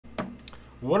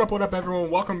What up, everyone?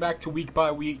 Welcome back to Week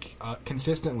by Week.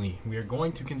 Consistently. We are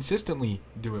going to consistently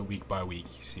do it week by week.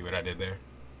 You see what I did there?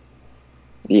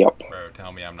 Yep. Bro,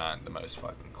 tell me I'm not the most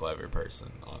fucking clever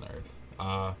person on earth.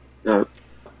 Yep.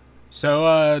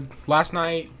 So, last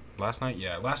night was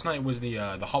the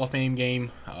Hall of Fame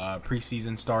game.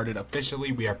 Preseason started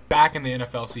officially. We are back in the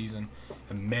NFL season.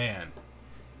 And man,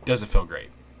 does it feel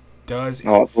great.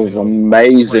 It was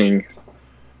amazing.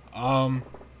 Great.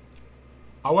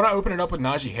 I want to open it up with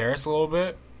Najee Harris a little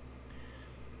bit.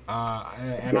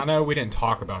 And I know we didn't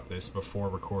talk about this before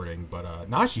recording, but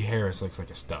Najee Harris looks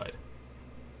like a stud.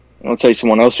 I'll tell you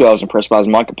someone else who I was impressed by is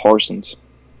Micah Parsons.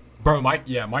 Bro,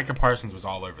 Micah Parsons was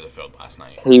all over the field last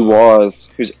night. He was.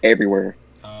 He was everywhere.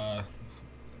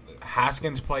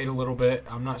 Haskins played a little bit.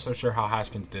 I'm not so sure how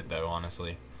Haskins did, though,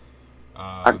 honestly.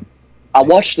 I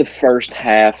watched the first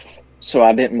half, so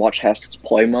I didn't watch Haskins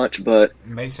play much, but...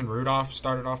 Mason Rudolph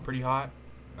started off pretty hot.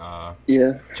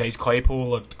 Yeah. Chase Claypool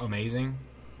looked amazing.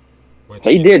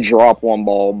 He did drop one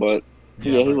ball, but he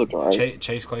looked all right.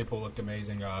 Chase Claypool looked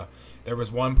amazing. There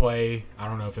was one play, I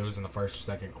don't know if it was in the first or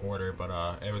second quarter, but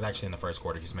it was actually in the first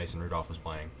quarter because Mason Rudolph was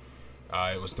playing.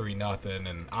 It was 3-0,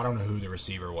 and I don't know who the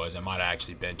receiver was. It might have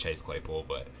actually been Chase Claypool,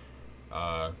 but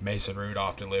Mason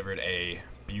Rudolph delivered a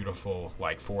beautiful,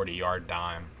 40-yard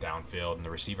dime downfield, and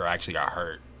the receiver actually got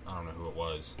hurt. I don't know who it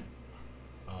was.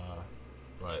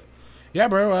 But, yeah,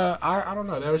 bro, I don't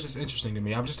know. That was just interesting to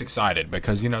me. I'm just excited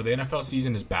because, the NFL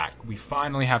season is back. We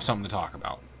finally have something to talk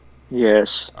about.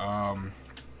 Yes. I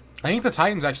think the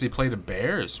Titans actually play the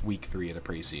Bears week 3 of the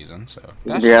preseason. So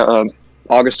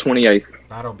August 28th.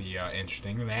 That'll be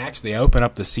interesting. And they actually open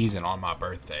up the season on my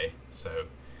birthday. So,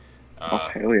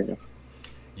 hell yeah.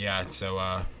 Yeah,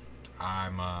 so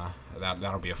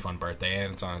that'll be a fun birthday,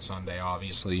 and it's on a Sunday,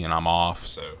 obviously, and I'm off.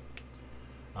 So,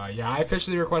 I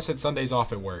officially requested Sundays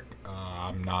off at work.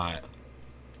 I'm not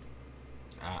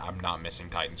missing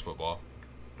Titans football.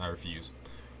 I refuse.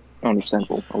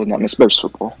 Understandable. I would not miss Bears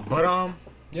football. But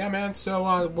yeah, man.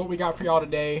 So what we got for y'all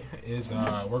today is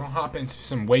we're gonna hop into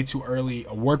some way too early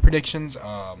award predictions.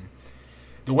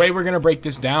 The way we're gonna break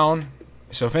this down.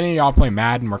 So if any of y'all play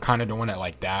Madden, we're kind of doing it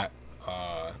like that.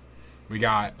 We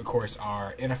got, of course,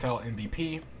 our NFL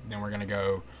MVP. Then we're gonna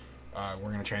go.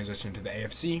 We're gonna transition to the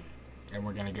AFC, and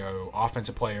we're gonna go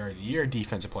Offensive Player of the Year,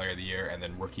 Defensive Player of the Year, and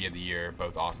then Rookie of the Year,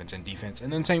 both offense and defense.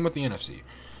 And then same with the NFC.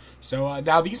 So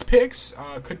now these picks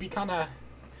could be kind of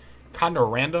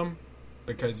random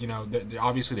because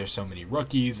obviously there's so many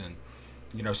rookies and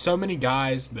so many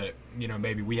guys that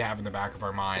maybe we have in the back of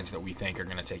our minds that we think are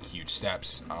going to take huge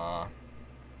steps.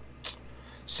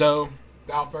 So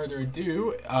without further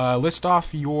ado, list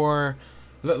off your.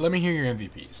 Let me hear your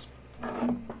MVPs.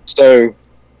 So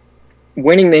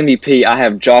winning the MVP, I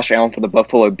have Josh Allen for the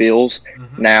Buffalo Bills.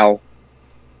 Mm-hmm. Now,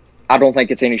 I don't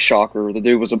think it's any shocker. The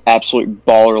dude was an absolute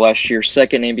baller last year.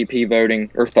 Second MVP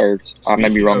voting, or third. I may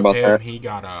be wrong about that. He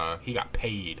got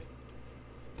paid.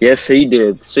 Yes, he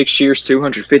did. 6 years,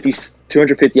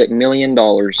 $258 million.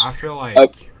 I feel like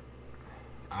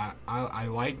I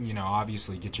like,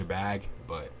 obviously get your bag,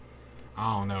 but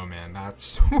I don't know, man.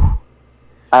 That's whew.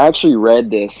 I actually read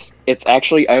this. It's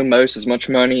actually almost as much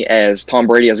money as Tom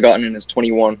Brady has gotten in his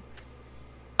 21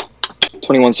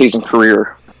 season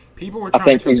career. People were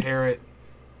trying to compare it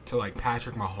to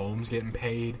Patrick Mahomes getting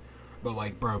paid,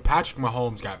 but bro, Patrick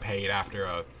Mahomes got paid after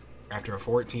a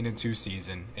 14-2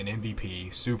 season, an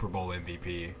MVP, Super Bowl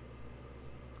MVP.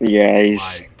 Yeah,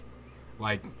 he's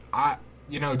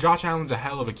Josh Allen's a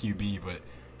hell of a QB, but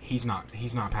he's not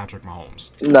Patrick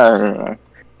Mahomes. No.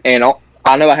 And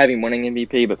I know I have him winning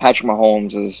MVP, but Patrick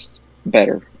Mahomes is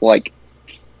better.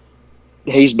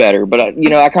 He's better, but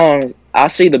I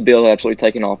see the Bill absolutely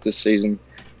taking off this season.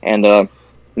 And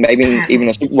maybe even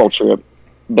a Super Bowl trip.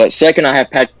 But second, I have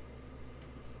Patrick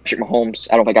Mahomes.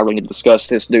 I don't think I really need to discuss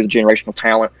this. Dude's a generational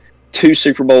talent. 2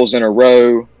 Super Bowls in a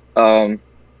row.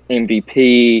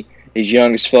 MVP. He's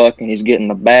young as fuck, and he's getting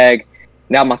the bag.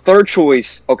 Now, my third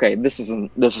choice. Okay, this is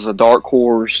a dark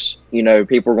horse.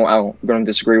 People are going to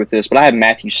disagree with this, but I have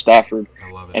Matthew Stafford. I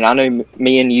love it. And I know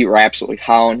me and you are absolutely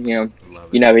high on him.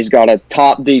 He's got a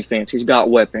top defense. He's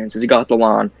got weapons. He's got the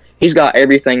line. He's got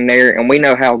everything there, and we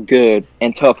know how good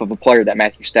and tough of a player that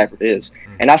Matthew Stafford is.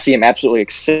 Mm-hmm. And I see him absolutely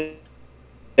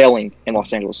excelling in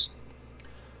Los Angeles.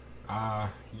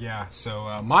 Yeah,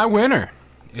 so my winner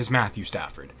is Matthew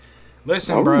Stafford.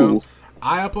 Listen, bro,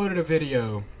 I uploaded a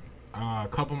video a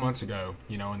couple months ago,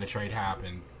 when the trade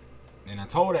happened, and I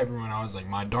told everyone, I was like,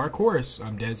 my dark horse,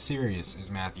 I'm dead serious, is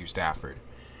Matthew Stafford.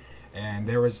 And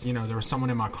there was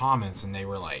someone in my comments, and they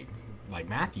were like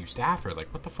Matthew Stafford,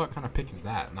 what the fuck kind of pick is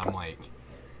that? And I'm like,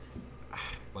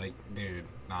 dude,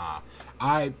 Nah,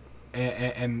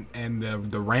 and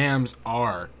the Rams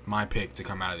are my pick to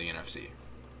come out of the NFC.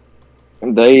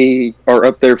 They are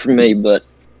up there for me, but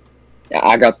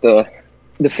I got the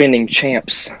defending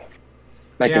champs.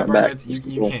 Yeah, but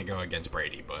you can't go against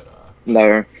Brady, but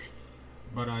no.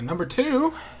 But number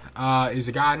 2 is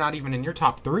a guy not even in your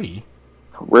top 3.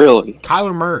 Really?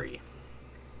 KYLER Murray.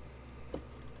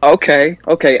 Okay.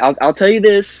 I'll tell you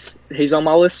this. He's on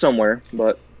my list somewhere,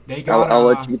 but I'll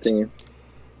let you continue.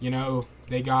 You know,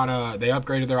 they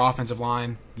upgraded their offensive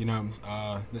line, you know,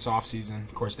 this offseason.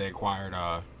 Of course, they acquired,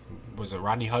 was it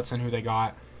Rodney Hudson who they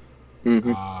got?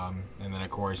 Mm-hmm. And then, of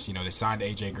course, you know, they signed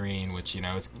A.J. Green, which, you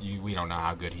know, we don't know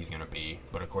how good he's going to be.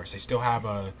 But, of course, they still have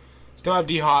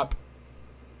D-Hop.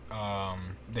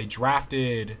 They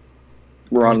drafted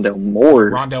Rondell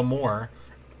Moore.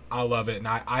 I love it, and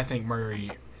I think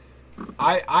Murray.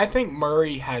 I think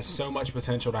Murray has so much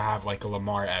potential to have like a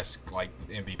Lamar-esque like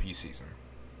MVP season.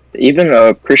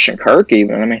 Even Christian Kirk. I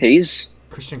mean,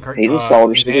 Christian Kirk. He's a solid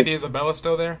receiver. Is Andy Isabella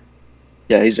still there?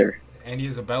 Yeah, he's there. Andy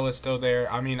Isabella's still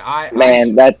there. I mean,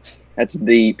 that's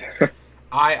deep.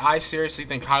 I seriously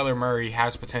think KYLER Murray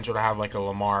has potential to have like a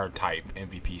Lamar type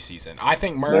MVP season. I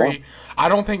think Murray. Yeah. I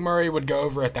don't think Murray would go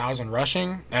over 1,000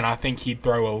 rushing, and I think he'd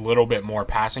throw a little bit more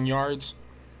passing yards.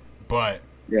 But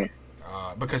yeah,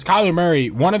 because KYLER Murray,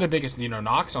 one of the biggest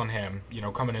knocks on him,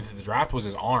 coming into the draft was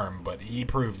his arm, but he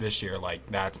proved this year like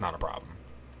that's not a problem.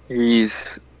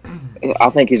 I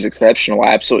think he's exceptional.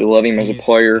 I absolutely love him as a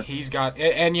player. He's got,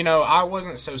 and I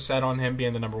wasn't so set on him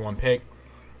being the number 1 pick.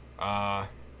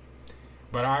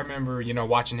 But I remember,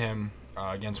 watching him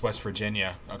against West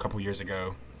Virginia a couple years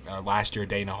ago. Last year,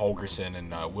 Dana Holgerson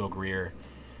and Will Greer.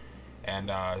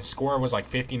 And score was like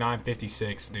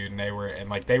 59-56, dude. And they were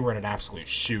in an absolute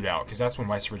shootout because that's when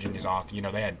West Virginia's off.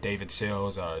 They had David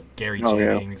Sills, Gary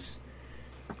Jennings.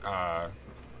 Yeah.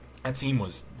 That team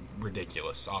was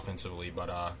ridiculous offensively, but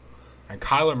and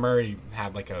KYLER Murray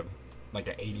had like an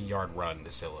 80-yard run to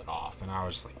seal it off, and I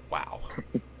was like, wow.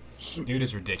 Dude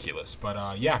is ridiculous.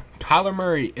 But, yeah, KYLER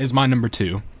Murray is my number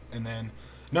 2. And then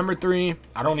number 3,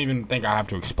 I don't even think I have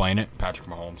to explain it, Patrick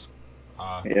Mahomes.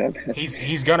 Yeah.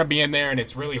 He's going to be in there, and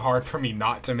it's really hard for me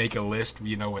not to make a list,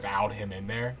 without him in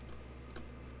there.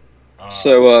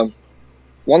 So,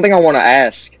 one thing I want to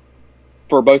ask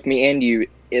for both me and you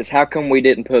is how come we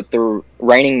didn't put the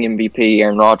reigning MVP,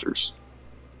 Aaron Rodgers?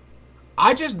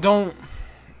 I just don't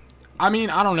 – I mean,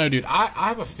 I don't know, dude. I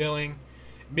have a feeling –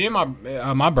 me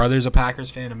and my brother's a Packers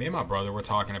fan, and me and my brother were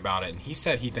talking about it, and he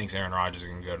said he thinks Aaron Rodgers is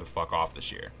going to go to the fuck off this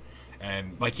year,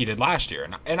 and like he did last year.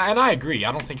 And I agree.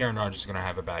 I don't think Aaron Rodgers is going to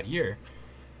have a bad year,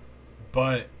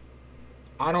 but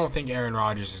I don't think Aaron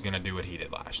Rodgers is going to do what he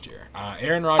did last year.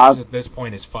 Aaron Rodgers at this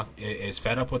point is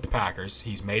fed up with the Packers.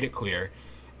 He's made it clear.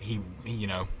 He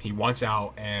wants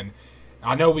out, and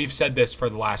I know we've said this for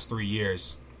the last 3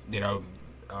 years,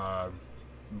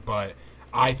 but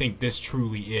I think this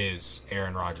truly is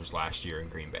Aaron Rodgers last year in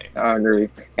Green Bay. I agree.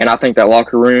 And I think that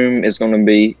locker room is going to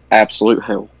be absolute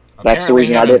hell. That's the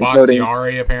reason I didn't vote him.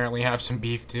 Bakhtiari apparently have some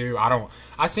beef too.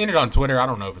 I seen it on Twitter. I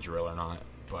don't know if it's real or not.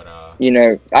 But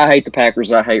I hate the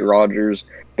Packers. I hate Rodgers.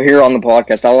 But here on the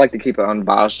podcast, I like to keep it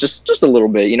unbiased, just a little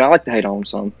bit. I like to hate on him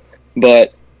some.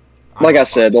 But like I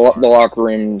said, the locker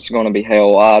room is going to be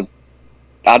hell.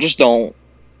 I just don't.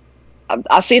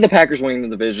 I see the Packers winning the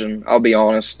division. I'll be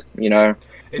honest,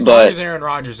 As long as Aaron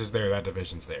Rodgers is there, that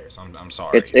division's theirs. I'm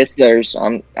sorry. It's theirs.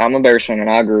 I'm a Bears fan, and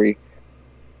I agree.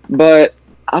 But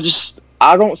I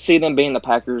don't see them being the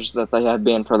Packers that they have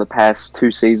been for the past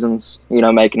 2 seasons.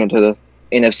 Making it to the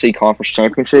NFC Conference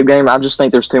Championship game. I just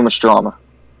think there's too much drama.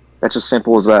 That's as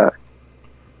simple as that.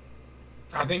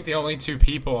 I think the only 2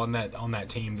 people on that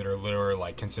team that are literally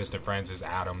like consistent friends is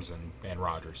Adams and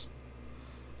Rodgers.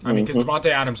 I mean, because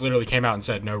Devontae Adams literally came out and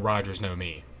said, "No Rodgers, no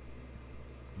me,"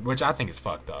 which I think is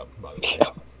fucked up. By the way,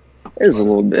 it is a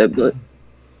little bit, but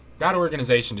that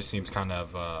organization just seems kind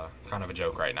of a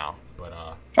joke right now. But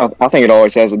I think it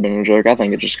always has been a joke. I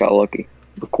think it just got lucky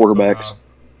with quarterbacks.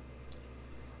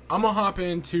 I'm gonna hop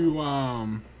into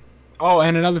oh,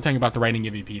 and another thing about the reigning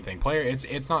MVP thing,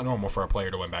 it's not normal for a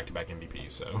player to win back-to-back MVPs,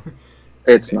 so.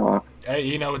 It's not.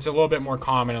 It's a little bit more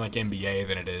common in like NBA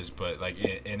than it is, but like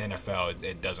in NFL,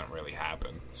 it doesn't really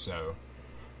happen. So,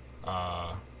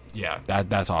 yeah,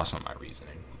 that's also my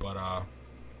reasoning. But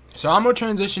so I'm gonna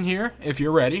transition here, if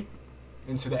you're ready,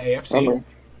 into the AFC.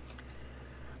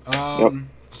 Yep.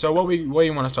 So what do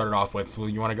you want to start it off with?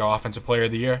 You want to go Offensive Player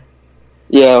of the Year?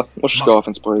 Yeah, let's just go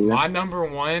Offensive Player of the Year. My number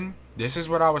 1. This is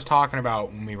what I was talking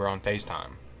about when we were on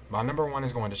FaceTime. My number 1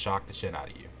 is going to shock the shit out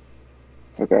of you.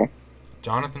 Okay.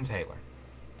 Jonathan Taylor.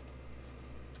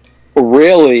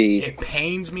 Really? It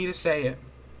pains me to say it.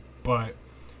 But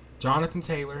Jonathan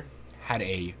Taylor had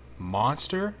a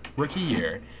monster rookie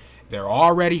year. They're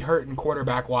already hurting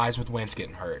quarterback-wise with Wentz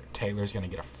getting hurt. Taylor's going to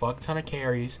get a fuck ton of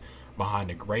carries behind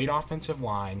a great offensive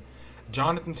line.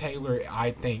 Jonathan Taylor,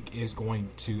 I think, is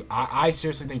going to... I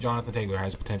seriously think Jonathan Taylor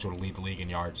has potential to lead the league in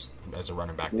yards as a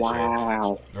running back this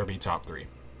year. Or be top 3.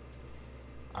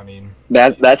 I mean...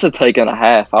 That's a take and a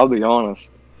half, I'll be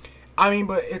honest. I mean,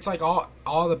 but it's like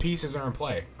all the pieces are in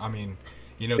play. I mean...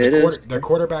 You know, their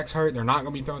quarterback's hurt. They're not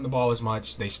going to be throwing the ball as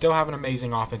much. They still have an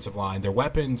amazing offensive line. Their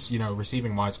weapons, you know,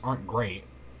 receiving-wise, aren't great.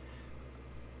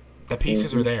 The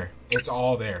pieces are there. It's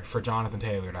all there for Jonathan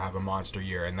Taylor to have a monster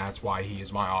year, and that's why he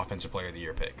is my Offensive Player of the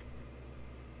Year pick.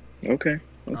 Okay.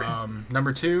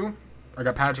 Number 2, I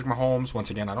got Patrick Mahomes. Once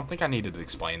again, I don't think I needed to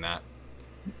explain that.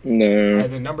 No.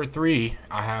 And then number 3,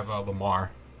 I have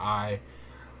Lamar.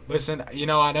 Listen, you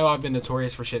know I've been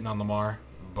notorious for shitting on Lamar,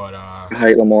 but I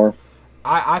hate Lamar.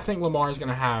 I think Lamar is going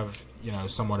to have, you know,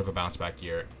 somewhat of a bounce back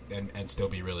year and still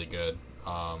be really good.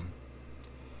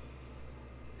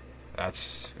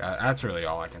 That's really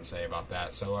all I can say about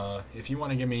that. So if you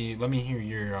want to let me hear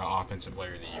your Offensive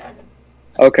Player of the Year.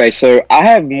 Okay, so I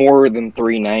have more than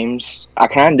 3 names. I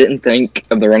kind of didn't think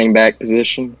of the running back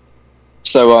position.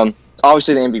 So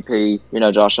obviously the MVP, you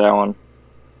know, Josh Allen.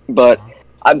 But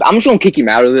I'm just going to kick him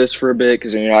out of this for a bit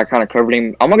because, you know, I kind of covered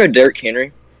him. I'm going to go Derrick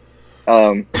Henry.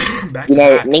 You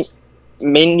know,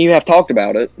 me and you have talked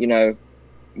about it. You know,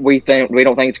 we don't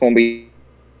think it's going to be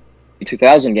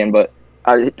 2000 again, but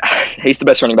he's the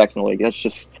best running back in the league. That's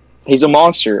just he's a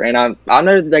monster, and I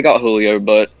know that they got Julio,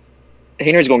 but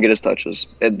Henry's going to get his touches.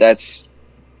 That's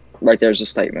right. There's a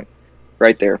statement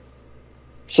right there.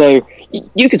 So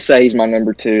you could say he's my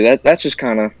number 2. That's just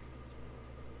kind of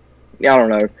I don't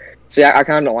know. See, I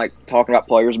kind of don't like talking about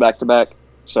players back to back.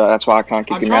 So that's why I kind of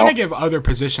kick him out. I'm trying to give other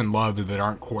position love that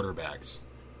aren't quarterbacks.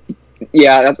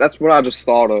 Yeah, that's what I just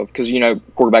thought of because, you know,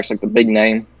 quarterback's like the big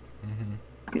name.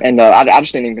 Mm-hmm. And I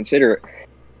just didn't even consider it.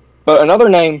 But another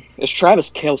name is Travis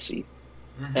Kelce.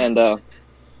 Mm-hmm. And,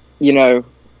 you know,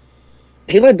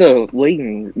 he led the league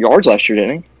in yards last year,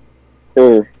 didn't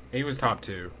he? He was top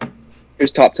 2. He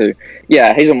was top 2.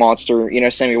 Yeah, he's a monster. You know,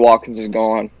 Sammy Watkins is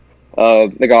gone.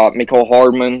 They got Mecole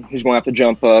Hardman, who's going to have to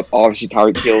jump up. Obviously,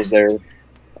 Tyreek Hill's there.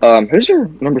 Who's their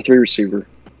number 3 receiver?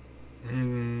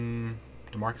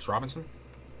 Demarcus Robinson?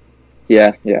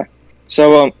 Yeah.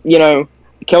 So, you know,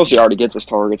 Kelce already gets his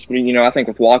targets. But, you know, I think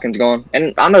with Watkins gone,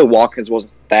 and I know Watkins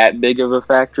wasn't that big of a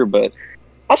factor, but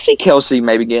I see Kelce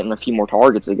maybe getting a few more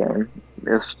targets again.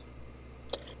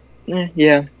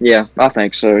 Yeah, I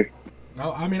think so.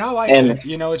 No, I mean, I like it.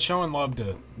 You know, it's showing love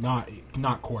to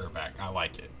not quarterback. I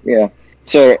like it. Yeah.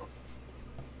 So,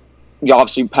 you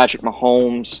obviously Patrick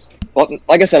Mahomes. Well,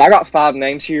 like I said, I got 5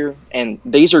 names here, and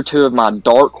these are 2 of my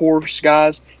dark horse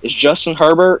guys. It's Justin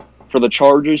Herbert for the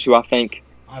Chargers, who I think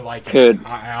could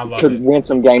win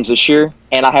some games this year,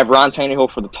 and I have Ryan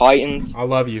Tannehill for the Titans. I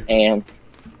love you. And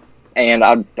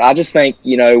I just think,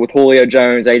 you know, with Julio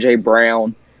Jones, A.J.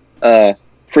 Brown,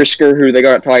 Frisker, who they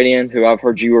got at tight end, who I've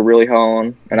heard you were really high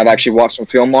on, and I've actually watched some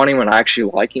film on him, and I actually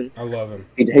like him. I love him.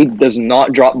 He does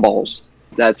not drop balls.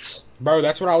 Bro,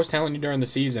 that's what I was telling you during the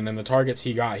season, and the targets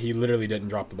he got, he literally didn't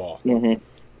drop the ball. Mm-hmm.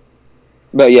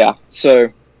 But, yeah,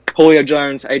 so Julio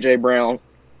Jones, A.J. Brown,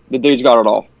 the dude's got it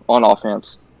all on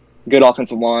offense. Good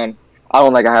offensive line. I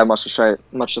don't think I have much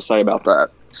to say about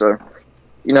that. So,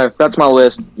 you know, that's my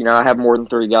list. You know, I have more than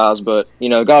 3 guys, but, you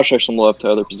know, gotta show some love to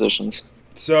other positions.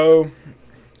 So,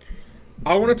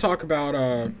 I want to talk about,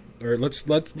 or let's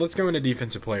go into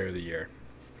Defensive Player of the Year.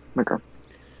 Okay.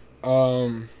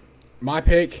 My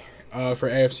pick for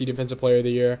AFC Defensive Player of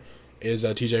the Year is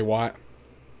T.J. Watt.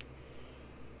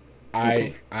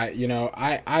 I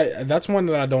that's one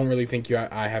that I don't really think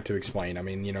I have to explain. I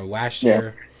mean, you know, last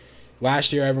year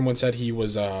everyone said he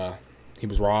was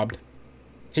robbed.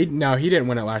 He didn't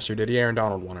win it last year, did he? Aaron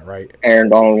Donald won it, right? Aaron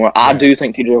Donald won. Yeah. I do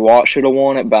think T.J. Watt should have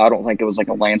won it, but I don't think it was like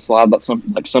a landslide. But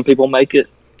some people make it.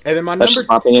 And then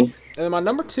my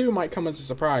number 2 might come as a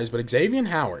surprise, but Xavier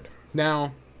Howard.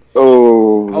 Now, a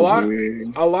lot,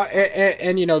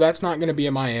 and you know that's not going to be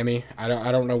in Miami. I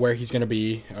don't know where he's going to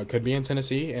be. Could be in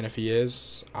Tennessee, and if he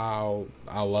is, I'll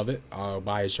love it. I'll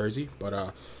buy his jersey.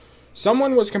 But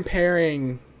someone was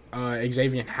comparing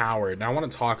Xavier Howard, and I want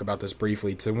to talk about this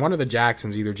briefly, to one of the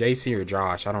Jacksons, either JC or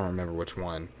Josh. I don't remember which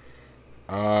one.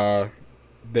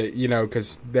 You know,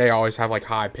 because they always have like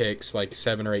high picks, like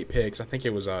 7 or 8 picks. I think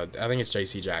it's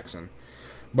JC Jackson.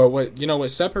 But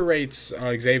what separates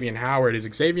Xavier Howard is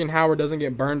Xavier Howard doesn't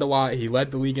get burned a lot. He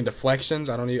led the league in deflections.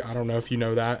 I don't know if you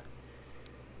know that.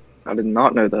 I did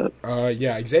not know that.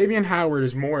 Yeah, Xavier Howard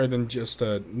is more than just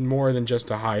a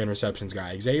high interceptions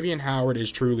guy. Xavier Howard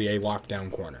is truly a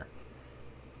lockdown corner.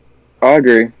 I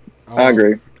agree. I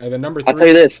agree. And then number 3. I'll tell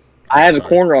you this. I have a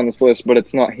corner on this list, but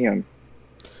it's not him.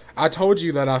 I told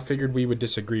you that I figured we would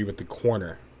disagree with the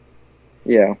corner.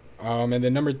 Yeah. And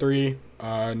then number 3,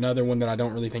 another one that I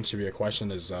don't really think should be a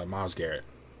question is Myles Garrett.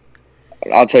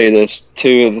 I'll tell you this.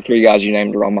 2 of the 3 guys you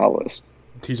named are on my list.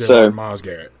 TJ Watt and Myles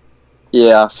Garrett.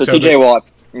 Yeah, so TJ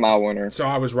Watt's my winner. So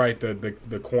I was right.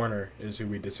 The corner is who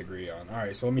we disagree on. All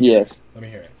right, so let me hear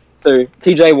it. So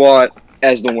TJ Watt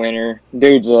as the winner.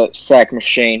 Dude's a sack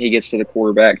machine. He gets to the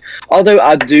quarterback. Although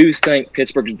I do think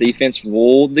Pittsburgh's defense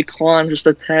will decline just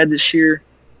a tad this year.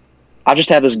 I just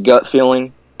have this gut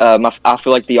feeling. I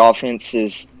feel like the offense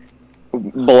is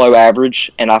below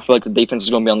average, and I feel like the defense is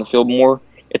going to be on the field more.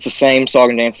 It's the same song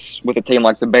and dance with a team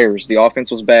like the Bears. The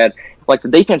offense was bad. Like, the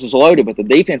defense is loaded, but the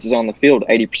defense is on the field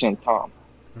 80% of the time.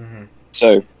 Mm-hmm.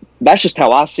 So that's just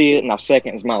how I see it. Now,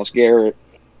 second is Myles Garrett.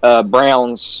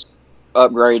 Browns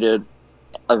upgraded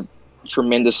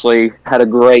tremendously, had a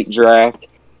great draft.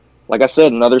 Like I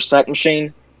said, another sack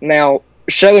machine. Now,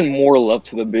 showing more love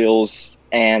to the Bills,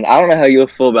 and I don't know how you'll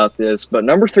feel about this, but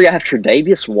number 3, I have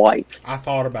Tre'Davious White. I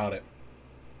thought about it.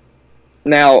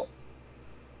 Now,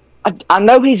 I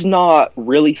know he's not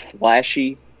really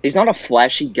flashy. He's not a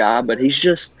flashy guy, but he's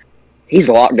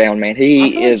lockdown, man.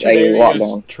 He is a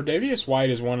lockdown. Tre'Davious White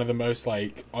is one of the most,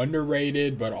 like,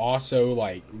 underrated, but also,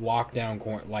 like, lockdown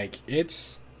corner. Like,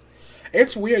 it's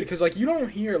weird because, like, you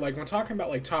don't hear, like, when talking about,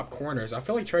 like, top corners, I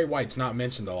feel like Trey White's not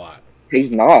mentioned a lot.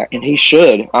 He's not, and he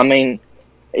should. I mean,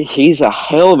 he's a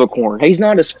hell of a corner. He's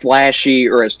not as flashy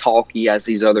or as talky as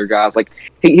these other guys. Like,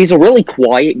 he's a really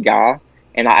quiet guy,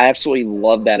 and I absolutely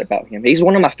love that about him. He's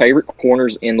one of my favorite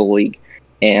corners in the league.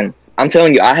 And I'm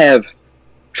telling you, I have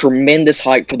tremendous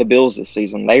hype for the Bills this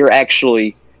season. They are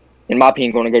actually, in my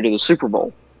opinion, going to go to the Super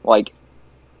Bowl. Like,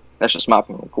 that's just my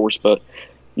opinion, of course. But,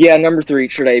 yeah, number 3,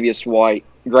 Tre'Davious White,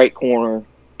 great corner.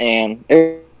 And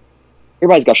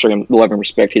everybody's got to show him the love and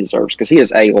respect he deserves because he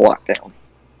is a lockdown.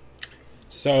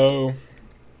 So,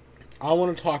 I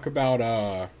want to talk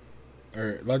about,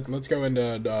 let's go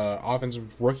into the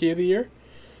Offensive Rookie of the Year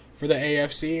for the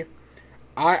AFC.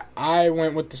 I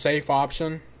went with the safe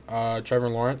option, Trevor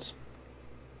Lawrence.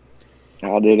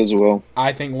 I did as well.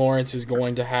 I think Lawrence is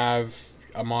going to have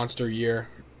a monster year,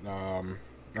 or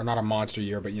not a monster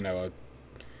year, but, you know,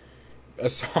 a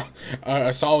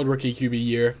solid rookie QB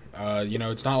year. You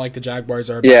know, it's not like the Jaguars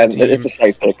are a bad team. It's a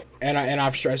safe pick. And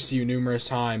I've stressed to you numerous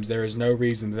times, there is no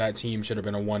reason that team should have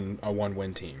been a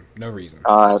one-win team. No reason.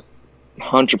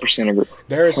 100% agree.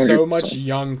 There is so much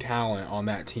young talent on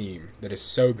that team that is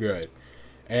so good.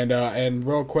 And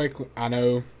real quick, I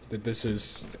know that this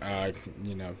is,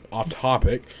 you know, off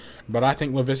topic, but I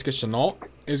think Laviska Shenault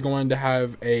is going to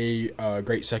have a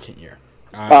great second year.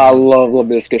 I love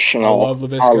Laviska Shenault. I love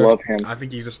Laviska. I love him. I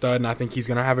think he's a stud, and I think he's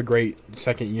going to have a great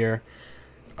second year.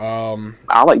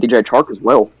 I like DJ Chark as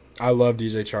well. I love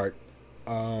DJ Chark.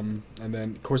 And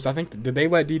then, of course, I think, did they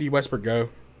let D.D. Westbrook go?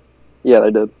 Yeah,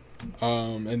 they did.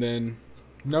 And then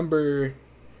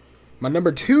my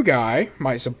number 2 guy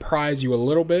might surprise you a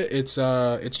little bit. It's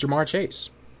Jamar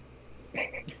Chase.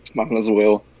 It's mine as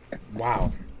well.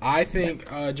 Wow. I think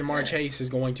Jamar Chase is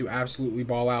going to absolutely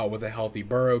ball out with a healthy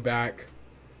Burrow back.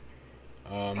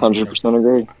 100%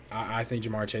 agree. I think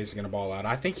Jamar Chase is going to ball out.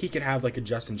 I think he could have like a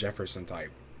Justin Jefferson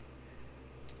type.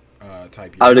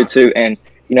 I do too, and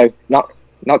you know,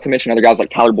 not to mention other guys like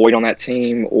Tyler Boyd on that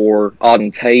team or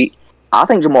Auden Tate. I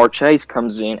think Jamar Chase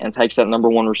comes in and takes that number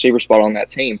 1 receiver spot on that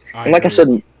team. And like I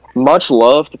said, much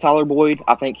love to Tyler Boyd.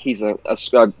 I think he's a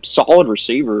solid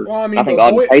receiver. Well, I mean, I think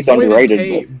Auden Tate's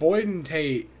underrated. Boyd and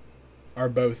Tate are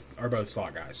both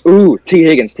slot guys. Ooh, T.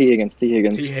 Higgins. T. Higgins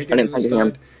is a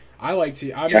stud. I like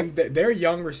T. I mean, they're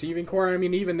young receiving core. I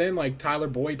mean, even then, like Tyler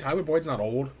Boyd's not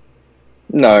old.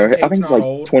 No, Tate's I think he's like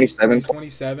old. 27. He's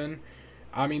 27.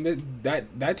 I mean,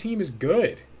 that team is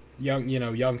good.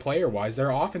 Young player wise,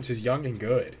 their offense is young and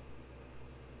good.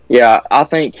 Yeah, I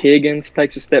think Higgins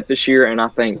takes a step this year, and I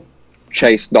think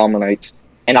Chase dominates.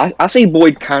 And I see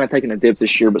Boyd kind of taking a dip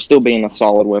this year, but still being a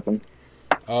solid weapon.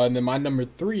 And then my number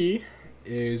 3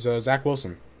 is Zach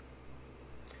Wilson.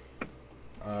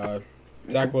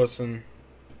 Zach Wilson,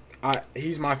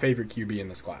 he's my favorite QB in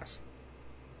this class.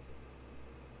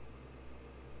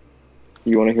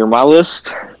 You want to hear my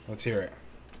list? Let's hear it.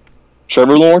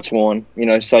 Trevor Lawrence 1,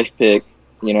 safe pick,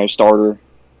 starter.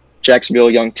 Jacksonville,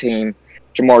 young team.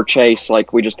 Jamar Chase,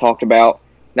 like we just talked about.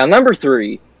 Now, number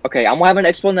 3, okay, I'm going to have an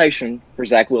explanation for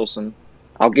Zach Wilson.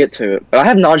 I'll get to it. But I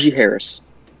have Najee Harris.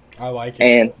 I like it.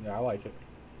 And yeah, I like it.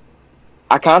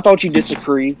 I kind of thought you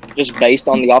disagree just based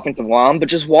on the offensive line, but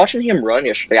just watching him run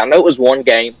yesterday, I know it was one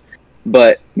game,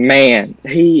 but man,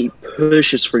 he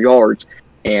pushes for yards.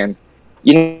 And,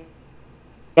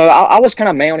 I was kind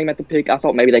of mad on him at the pick. I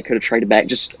thought maybe they could have traded back.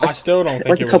 I still don't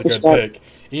think it was a good pick.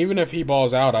 Even if he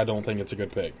balls out, I don't think it's a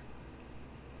good pick.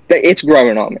 It's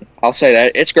growing on me. I'll say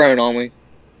that. It's growing on me.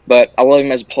 But I love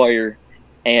him as a player.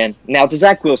 And now to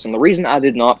Zach Wilson, the reason I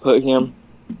did not put him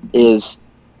is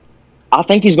I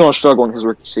think he's going to struggle in his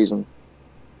rookie season.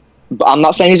 But I'm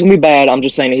not saying he's going to be bad. I'm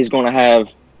just saying that he's going to have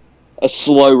a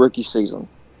slow rookie season.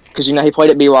 Because, he played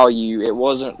at BYU. It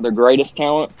wasn't the greatest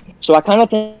talent. So I kind of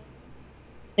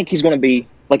think he's going to be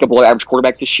like a below average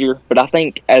quarterback this year. But I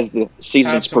think as the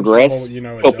seasons progress,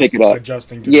 he'll pick it up.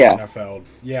 Adjusting to the NFL.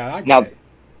 Yeah, I get it.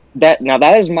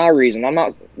 That is my reason.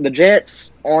 The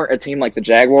Jets aren't a team like the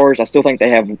Jaguars. I still think they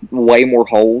have way more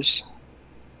holes.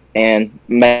 And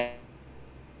maybe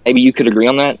you could agree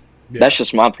on that. Yeah. That's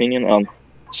just my opinion.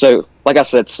 So, like I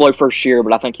said, slow first year,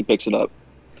 but I think he picks it up.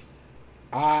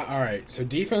 All right. So,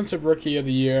 defensive rookie of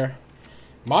the year.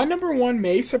 My number one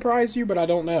may surprise you, but I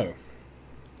don't know.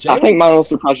 I think mine will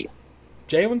surprise you.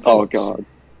 Jalen Phillips. Oh, God.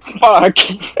 Fuck.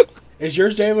 Is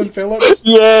yours Jalen Phillips?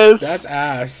 Yes. That's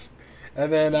ass. And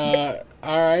then, all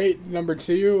right, number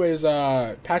 2 is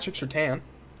Patrick Surtain.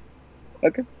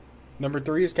 Okay. Number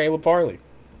 3 is Caleb Farley.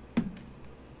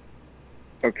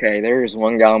 Okay, there's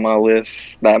one guy on my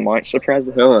list that might surprise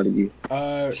the hell out of you.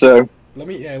 Let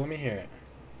me hear it.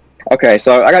 Okay,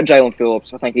 so I got Jalen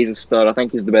Phillips. I think he's a stud. I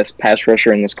think he's the best pass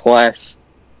rusher in this class.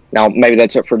 Now, maybe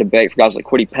that's up for debate for guys like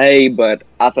Kwity Paye, but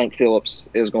I think Phillips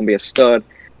is going to be a stud.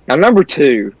 Now, number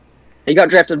 2, he got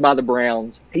drafted by the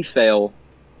Browns. He fell.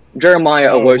 Jeremiah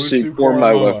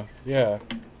Owusu-Koramoah. Yeah.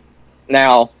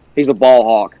 Now, he's a ball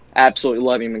hawk. Absolutely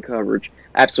love him in coverage.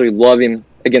 Absolutely love him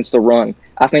against the run.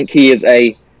 I think he is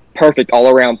a perfect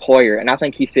all-around player, and I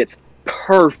think he fits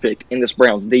perfect in this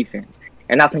Browns defense.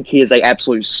 And I think he is an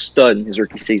absolute stud in his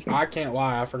rookie season. I can't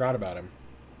lie. I forgot about him.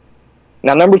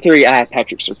 Now, number 3, I have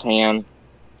Patrick Surtain.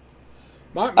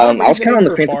 I was kind of on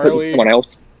the fence of putting someone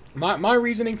else. My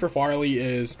reasoning for Farley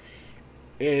is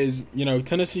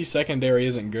Tennessee's secondary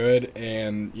isn't good,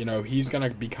 and he's gonna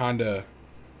be kind of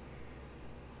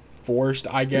forced,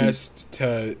 I guess,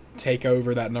 to take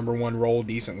over that number 1 role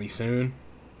decently soon.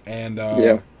 And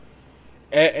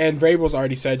and Vrabel's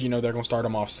already said they're gonna start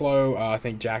him off slow. I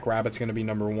think Jack Rabbitt's gonna be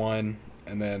number 1,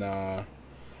 and then I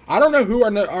don't know who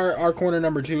our corner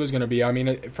number 2 is gonna be. I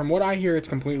mean, from what I hear, it's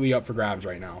completely up for grabs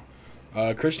right now.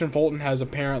 Christian Fulton has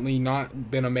apparently not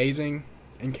been amazing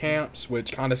in camps,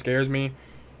 which kind of scares me.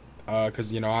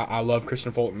 Because I love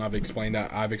Christian Fulton. I've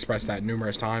expressed that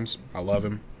numerous times. I love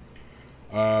him.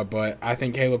 But I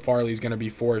think Caleb Farley is going to be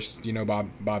forced,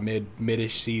 by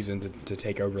mid-ish season to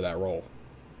take over that role,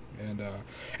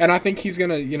 and I think he's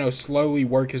going to slowly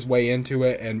work his way into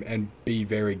it and be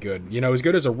very good. As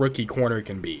good as a rookie corner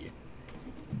can be.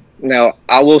 Now,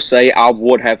 I will say I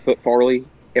would have put Farley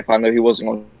if I knew he wasn't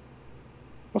going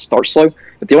to start slow.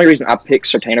 But the only reason I picked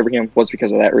Surtain over him was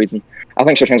because of that reason. I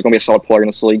think Surtain's going to be a solid player in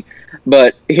this league.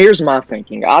 But here's my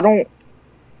thinking. I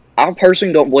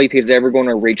personally don't believe he's ever going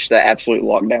to reach that absolute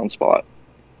lockdown spot,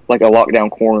 like a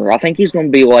lockdown corner. I think he's going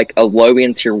to be like a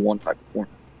low-end tier 1 type of corner.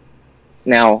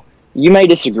 Now, you may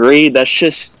disagree. That's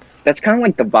kind of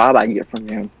like the vibe I get from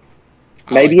him.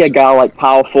 Maybe a guy like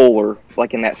Kyle Fuller,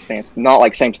 like in that stance. Not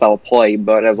like same style of play,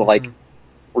 but as a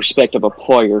respect of a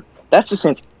player. That's the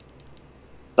sense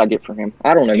I get from him.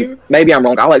 I don't know. Maybe I'm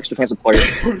wrong. I like defensive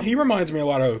players. He reminds me a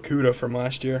lot of Okudah from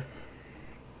last year.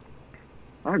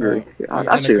 I agree.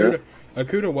 I see that.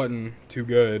 Okudah wasn't too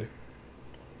good.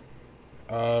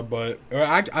 But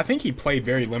I think he played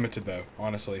very limited, though,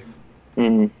 honestly.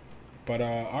 Mm-hmm. But,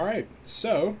 all right.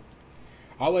 So,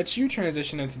 I'll let you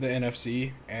transition into the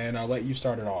NFC, and I'll let you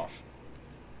start it off.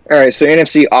 All right, so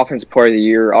NFC Offensive Player of the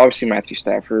Year, obviously Matthew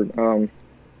Stafford.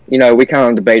 We kind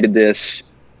of debated this,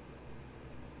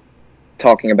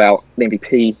 talking about the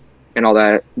MVP and all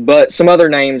that. But some other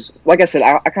names, like I said,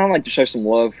 I kind of like to show some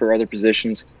love for other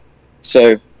positions.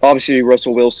 So, obviously,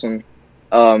 Russell Wilson.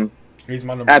 He's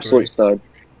my number absolute 3. stud.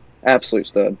 Absolute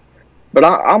stud. But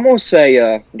I'm going to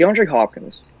say DeAndre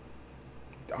Hopkins.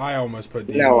 I almost put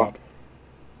D-Hop.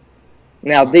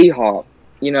 Now, D-Hop,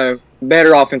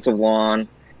 better offensive line,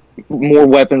 more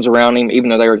weapons around him, even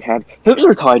though they already had. Who's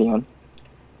their tight end?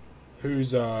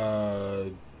 Who's,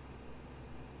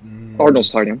 Cardinals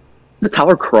tight end. Is it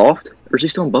Tyler Kroft, or is he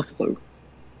still in Buffalo?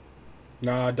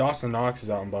 Nah, Dawson Knox is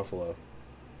out in Buffalo.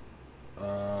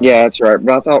 Yeah, that's right.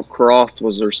 But I thought Kroft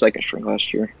was their second string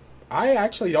last year. I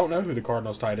actually don't know who the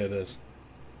Cardinals tight end is.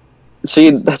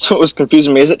 See, that's what was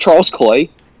confusing me. Is it Charles Clay?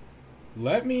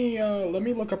 Let me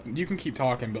look up. You can keep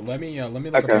talking, but let me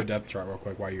look up your depth chart real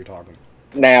quick while you're talking.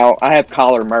 Now I have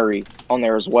KYLER Murray on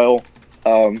there as well.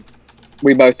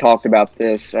 We both talked about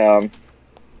this.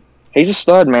 He's a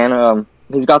stud, man.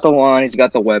 He's got the line. He's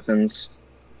got the weapons.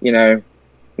 You know.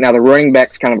 Now the running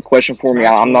back's kind of a question for me.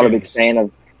 I'm not a big fan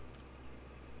of.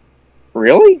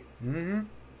 Really? Mm-hmm.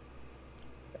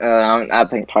 I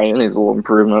think Titan needs a little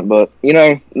improvement, but you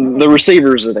know the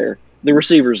receivers are there.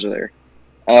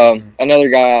 Another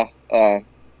guy,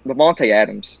 Devontae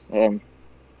Adams,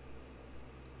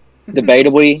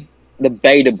 debatably the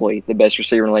best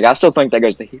receiver in the league. I still think that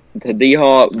goes to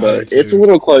D-Hop, but it's a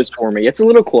little close for me. It's a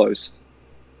little close.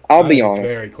 I'll be honest.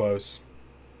 It's very close.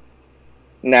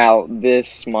 Now,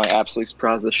 this might absolutely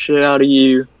surprise the shit out of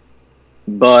you,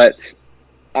 but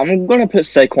I'm going to put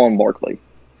Saquon Barkley.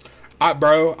 I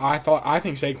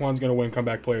think Saquon's going to win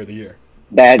Comeback Player of the Year.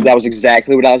 That was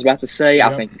exactly what I was about to say.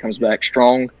 Yep. I think he comes back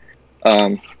strong.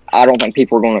 I don't think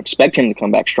people are going to expect him to come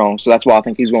back strong, so that's why I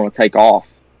think he's going to take off.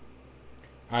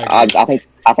 I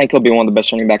think he'll be one of the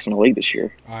best running backs in the league this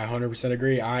year. I 100%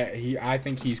 agree. I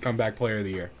think he's Comeback Player of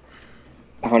the Year.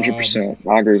 100%.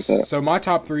 I agree with that. So my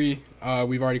top three,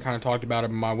 we've already kind of talked about it.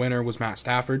 My winner was Matt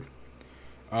Stafford.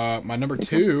 My number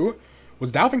 2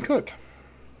 was Dalvin Cook.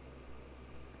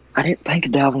 I didn't think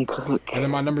of Dalvin Cook. And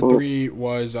then my number 3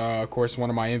 was, of course,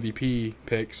 one of my MVP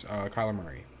picks, KYLER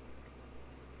Murray.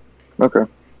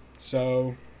 Okay.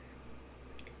 So,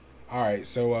 all right.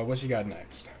 So, what you got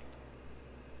next?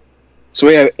 So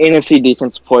we have NFC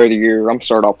Defensive Player of the Year. I'm going to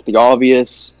start off with the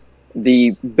obvious.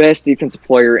 The best defensive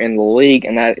player in the league,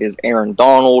 and that is Aaron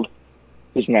Donald.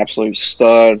 He's an absolute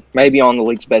stud. Maybe on the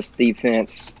league's best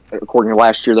defense. According to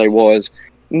last year, they was.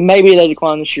 Maybe they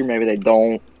decline this year. Maybe they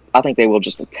don't. I think they will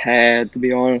just a tad, to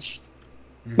be honest.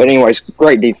 Mm-hmm. But anyways,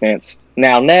 great defense.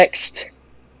 Now, next,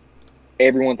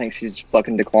 everyone thinks he's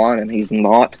fucking declining. He's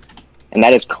not. And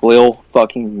that is Khalil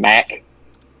fucking Mack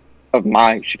of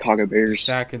my Chicago Bears.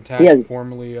 Sack and tack,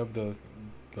 formerly of the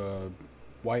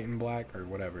white and black, or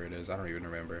whatever it is. I don't even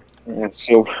remember. Yeah,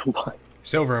 silver and black.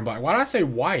 Silver and black. Why did I say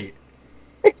white?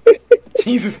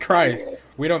 Jesus Christ.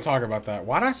 We don't talk about that.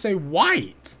 Why did I say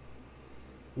white?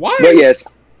 Why? But yes,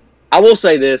 I will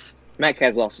say this. Mack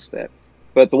has lost a step.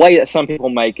 But the way that some people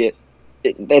make it,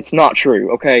 that's not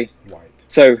true, okay? White.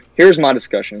 So, here's my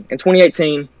discussion. In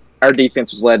 2018, our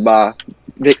defense was led by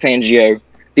Vic Fangio,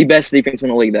 the best defense in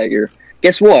the league that year.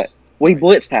 Guess what? We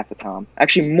blitzed half the time.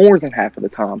 Actually, more than half of the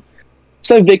time.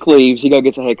 So, Vic leaves. He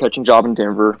gets a head coaching job in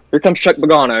Denver. Here comes Chuck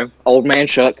Pagano, old man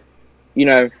Chuck. You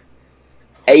know,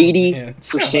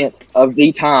 80% of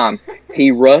the time,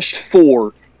 he rushed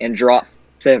 4 and dropped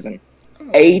 7.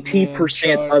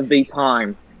 80% of the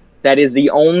time. That is the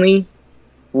only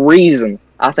reason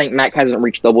I think Mack hasn't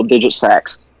reached double-digit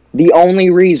sacks. The only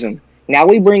reason. Now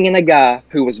we bring in a guy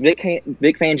who was Vic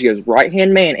Fangio's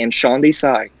right-hand man and Sean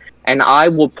Desai, and I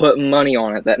will put money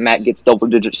on it that Mack gets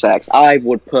double-digit sacks. I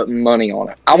would put money on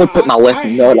it. I would put my left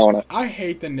nut on it. I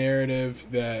hate the narrative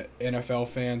that NFL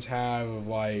fans have of,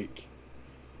 like,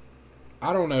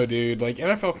 I don't know, dude. Like,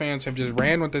 NFL fans have just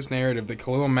ran with this narrative that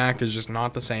Khalil Mack is just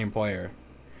not the same player.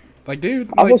 Like, dude,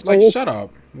 like shut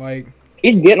up. Like,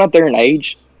 he's getting up there in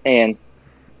age, and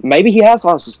maybe he has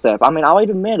lost a step. I mean, I'll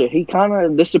even admit it. He kind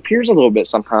of disappears a little bit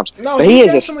sometimes. No, but he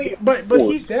is definitely. But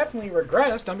he's definitely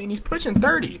regressed. I mean, he's pushing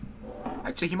 30.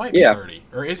 I'd say he might be 30,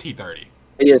 or is he 30?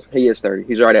 He is 30.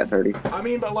 He's right at 30. I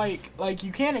mean, but like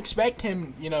you can't expect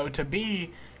him, to be,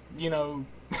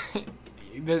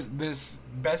 this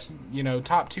best,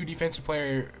 top 2 defensive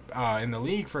player in the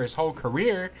league for his whole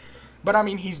career. But, I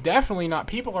mean, he's definitely not.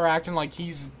 People are acting like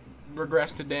he's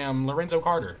regressed to damn Lorenzo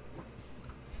Carter.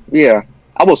 Yeah.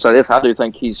 I will say this. I do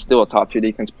think he's still a top 2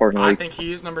 defensive player in the league. I think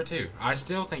he is number 2. I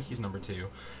still think he's number 2.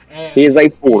 And he is a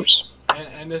force.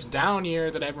 And this down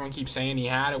year that everyone keeps saying he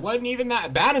had, it wasn't even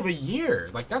that bad of a year.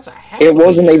 Like, that's a heck of a year. It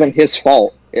wasn't even his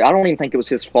fault. I don't even think it was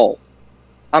his fault.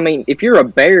 I mean, if you're a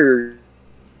Bears,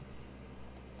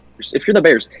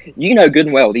 you know good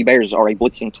and well the Bears are a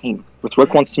blitzing team with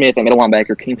Roquan Smith and middle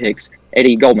linebacker Keem Hicks,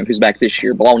 Eddie Goldman, who's back this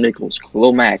year, Bilal Nichols,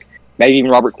 Khalil Mack, maybe even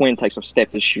Robert Quinn takes a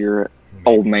step this year,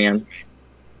 old man.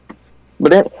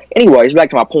 But anyways,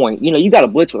 back to my point. You got to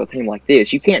blitz with a team like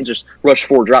this. You can't just rush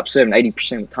 4, drop 7,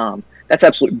 80% of the time. That's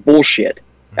absolute bullshit.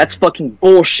 That's fucking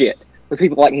bullshit with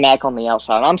people like Mack on the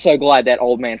outside. I'm so glad that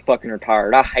old man fucking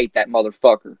retired. I hate that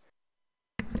motherfucker.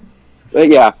 But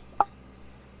yeah.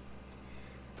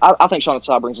 I think Sean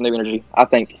Desai brings a new energy. I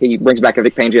think he brings back a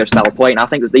Vic Fangio style of play, and I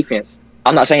think his defense.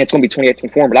 I'm not saying it's going to be 2018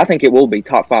 form, but I think it will be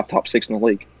top 5, top 6 in the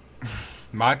league.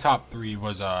 My top 3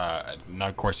 was,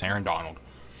 of course, Aaron Donald.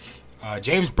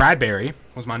 James Bradbury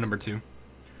was my number 2.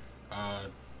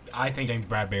 I think James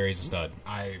Bradberry's a stud.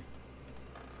 I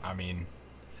mean,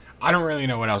 I don't really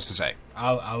know what else to say.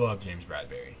 I love James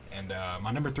Bradberry. And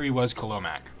my number 3 was Khalil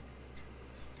Mack,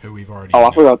 who we've already. Oh,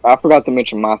 I forgot to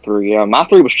mention my 3. My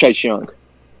 3 was Chase Young.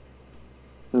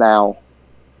 Now,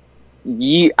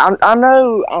 I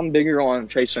know I'm bigger on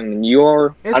Chase Young than you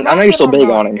are. I know you're still big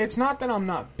on him. It's not that I'm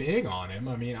not big on him.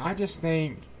 I mean, I just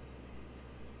think,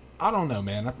 I don't know,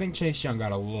 man. I think Chase Young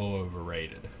got a little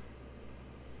overrated.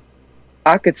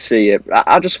 I could see it.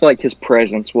 I just feel like his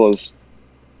presence was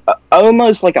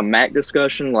almost like a Mac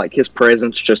discussion. Like his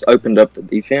presence just opened up the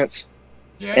defense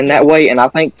in that way. And I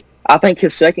think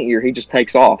his second year he just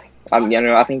takes off. I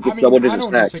think it's double digit stacks.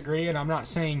 I don't disagree, and I'm not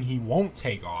saying he won't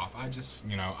take off. I just,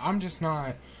 I'm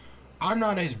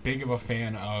not as big of a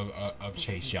fan of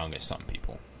Chase Young as some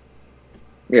people.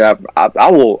 Yeah,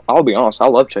 I'll be honest. I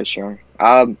love Chase Young.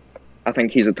 I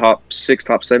think he's a top 6,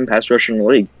 top 7 pass rusher in the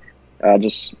league.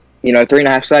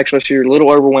 3.5 sacks last year, a little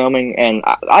overwhelming. And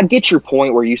I get your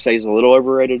point where you say he's a little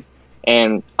overrated.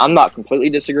 And I'm not completely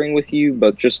disagreeing with you,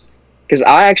 but just because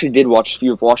I actually did watch a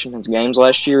few of Washington's games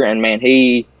last year, and man,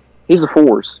 he's a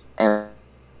force. And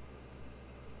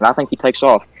I think he takes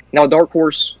off. Now, dark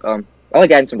horse, I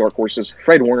like adding some dark horses.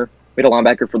 Fred Warner, middle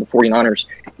linebacker for the 49ers.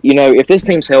 If this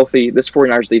team's healthy, this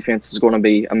 49ers defense is going to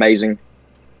be amazing.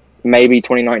 Maybe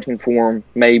 2019 for him,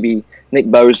 maybe Nick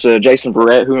Bosa, Jason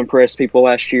Verrett, who impressed people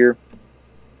last year.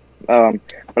 But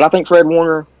I think Fred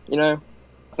Warner, I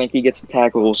think he gets the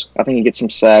tackles. I think he gets some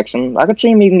sacks. And I could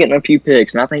see him even getting a few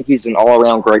picks. And I think he's an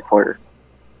all-around great player.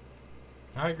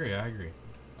 I agree.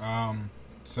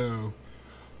 So,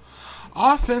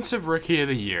 Offensive Rookie of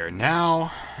the Year.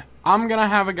 Now, I'm going to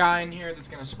have a guy in here that's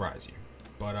going to surprise you.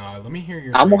 But let me hear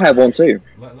your... I'm going to have one, too.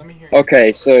 Let me hear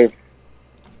Okay, so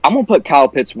I'm going to put Kyle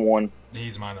Pitts 1.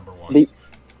 He's my number 1.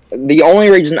 The only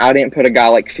reason I didn't put a guy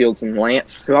like Fields and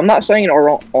Lance, who I'm not saying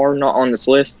are not on this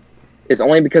list, is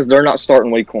only because they're not starting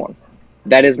week 1.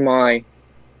 That is my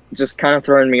just kind of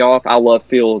throwing me off. I love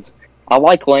Fields. I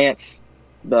like Lance,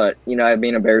 but,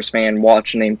 being a Bears fan,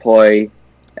 watching him play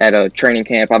at a training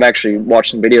camp, I've actually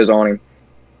watched some videos on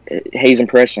him. He's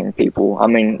impressing people. I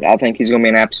mean, I think he's going to be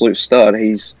an absolute stud.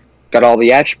 He's got all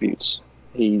the attributes.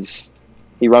 He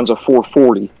runs a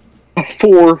 4.40. A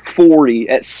 4.40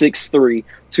 at 6'3",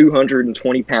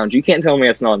 220 pounds. You can't tell me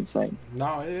that's not insane.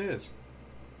 No, it is.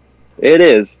 It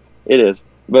is.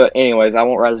 But anyways, I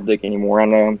won't ride his dick anymore. I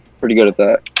know I'm pretty good at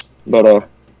that. But,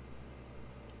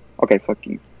 okay, fuck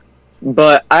you.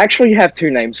 But I actually have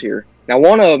 2 names here. Now,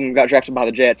 one of them got drafted by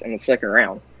the Jets in the 2nd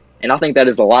round. And I think that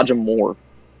is Elijah Moore.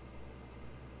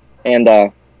 And,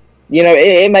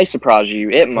 it may surprise you.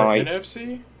 It might.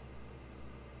 NFC?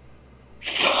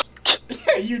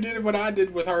 Yeah, you did what I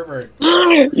did with Herbert.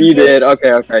 You did.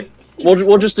 Okay.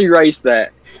 We'll just erase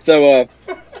that. So,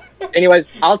 anyways,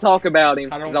 I'll talk about him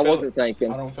because I wasn't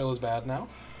thinking. I don't feel as bad now.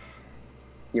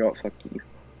 You know what? Fuck you.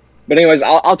 But anyways,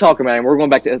 I'll talk about him. We're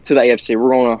going back to the AFC. We're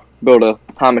going to build a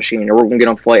time machine, or we're going to get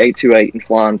on flight 828 and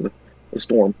fly into the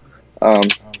storm.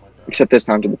 Except this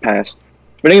time to the past.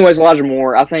 But anyways, Elijah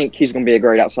Moore, I think he's going to be a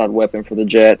great outside weapon for the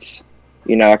Jets.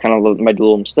 I kind of made a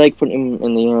little mistake putting him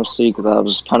in the NFC because I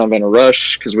was kind of in a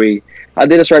rush because I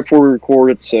did this right before we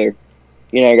recorded. So,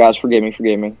 guys, forgive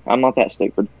me. I'm not that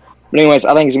stupid. But anyways,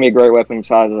 I think he's going to be a great weapon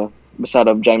beside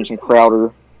of Jameson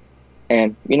Crowder.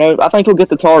 And, I think he'll get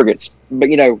the targets. But,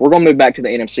 we're going to move back to the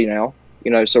NFC now.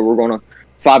 So we're going to,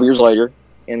 5 years later,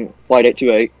 in Flight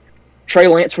 828, Trey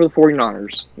Lance for the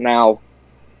 49ers. Now,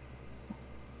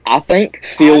 I think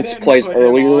Fields plays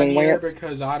earlier than Lance.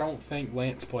 Because I don't think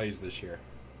Lance plays this year.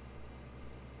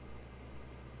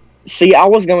 See, I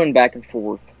was going back and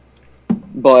forth.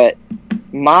 But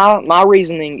my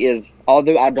reasoning is,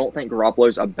 although I don't think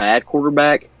Garoppolo's a bad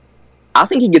quarterback, I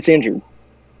think he gets injured.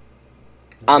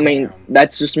 I mean,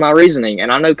 that's just my reasoning.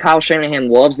 And I know Kyle Shanahan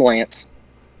loves Lance.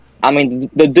 I mean,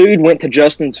 the dude went to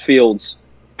Justin Fields'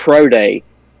 pro day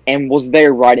and was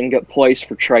there writing up plays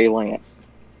for Trey Lance.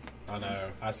 I know.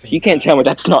 So you can't tell me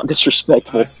that's not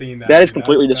disrespectful. I've seen that. That is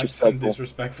completely disrespectful. That's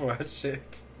disrespectful as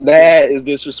shit. That is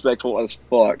disrespectful as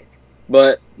fuck.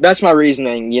 But that's my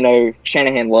reasoning.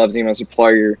 Shanahan loves him as a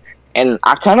player. And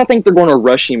I kind of think they're going to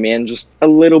rush him in just a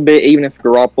little bit, even if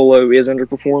Garoppolo is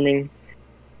underperforming.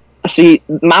 See,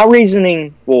 my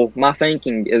reasoning, my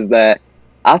thinking is that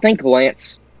I think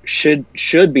Lance should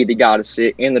be the guy to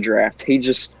sit in the draft.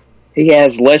 He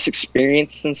has less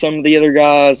experience than some of the other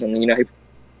guys, and, he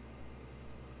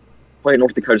played at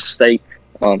North Dakota State.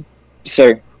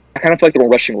 So I kind of feel like they're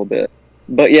rushing a little bit.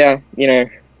 But, yeah,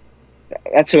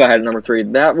 that's who I had at number 3.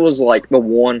 That was, the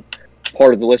one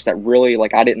part of the list that really,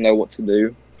 I didn't know what to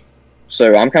do.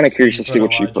 So I'm kind of curious to see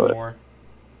what you put.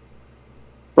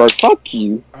 Bro, fuck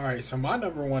you. All right, so my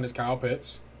number 1 is Kyle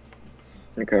Pitts.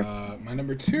 Okay. My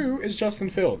number 2 is Justin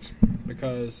Fields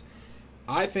because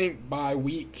I think by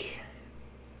week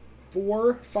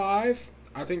 4, 5,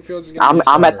 I think Fields is going to be the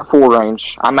starter. I'm at the 4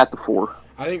 range. I'm at the 4.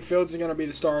 I think Fields is going to be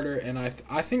the starter, and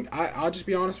I think I'll just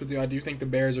be honest with you. I do think the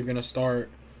Bears are going to start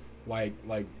like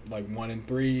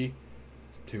 1-3,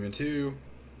 2-2,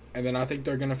 and then I think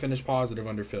they're going to finish positive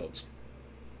under Fields.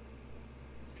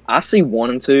 I see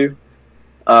 1-2,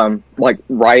 like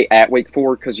right at week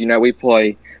 4, because we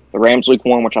play the Rams week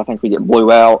 1, which I think we get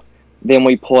blew out. Then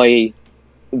we play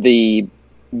the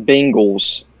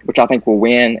Bengals, which I think we'll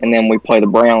win, and then we play the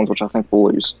Browns, which I think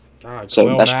we'll lose.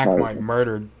 So that's Mack might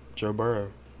murdered Joe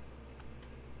Burrow.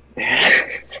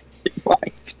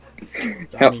 Right.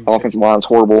 Offensive line's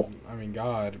horrible. I mean,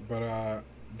 God, but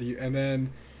and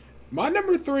then my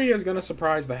number 3 is gonna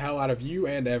surprise the hell out of you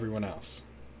and everyone else.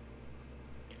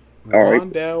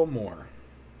 Rondale Moore.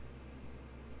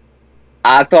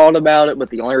 I thought about it,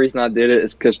 but the only reason I did it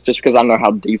is because I know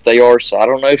how deep they are, so I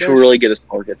don't know if he'll really get his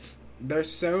targets.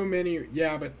 There's so many,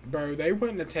 yeah, but bro, they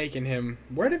wouldn't have taken him.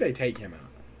 Where did they take him out?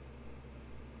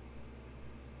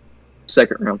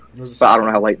 Second round, but I don't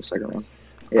know how late in the second round.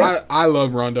 Yeah. I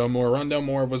love Rondale Moore. Rondale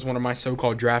Moore was one of my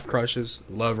so-called draft crushes.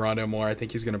 Love Rondale Moore. I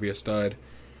think he's going to be a stud,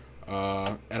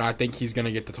 and I think he's going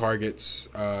to get the targets.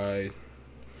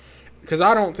 Because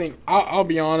I don't think I'll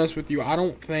be honest with you. I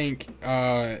don't think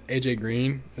AJ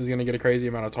Green is going to get a crazy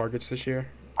amount of targets this year.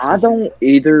 I don't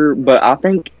either, but I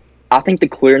think the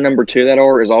clear number 2 that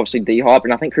is obviously D-Hop,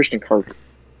 and I think Christian Kirk.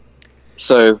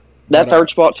 So that third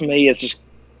spot to me is just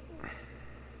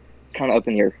kind of up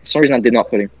in the air. For some reason I did not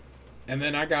put him. And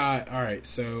then all right,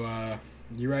 so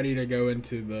you ready to go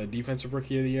into the defensive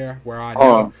rookie of the year? Where I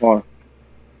know. Hold on.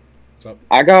 What's up?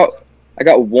 I got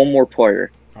one more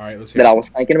player. All right, let's hear that I was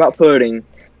thinking about putting.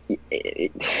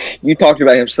 You talked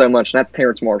about him so much, and that's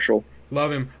Terrence Marshall.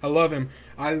 Love him. I love him.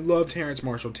 I love Terrence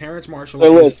Marshall. Terrence Marshall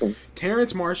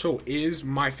is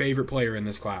my favorite player in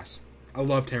this class. I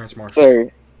love Terrence Marshall. So,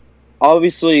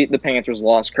 obviously, the Panthers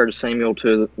lost Curtis Samuel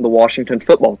to the Washington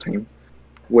football team,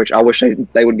 which I wish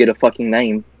they would get a fucking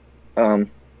name.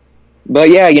 But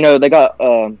yeah, they got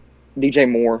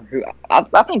DJ Moore, who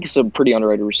I think is a pretty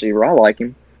underrated receiver. I like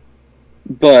him.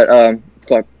 But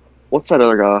what's that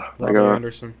other guy? Robbie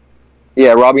Anderson.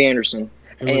 Yeah, Robbie Anderson.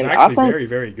 He was actually very,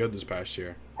 very good this past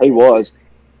year. He was.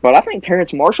 But I think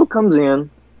Terrence Marshall comes in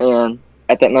and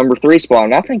at that number 3 spot,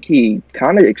 and I think he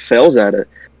kind of excels at it.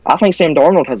 I think Sam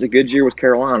Darnold has a good year with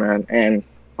Carolina, and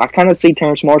I kind of see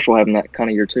Terrence Marshall having that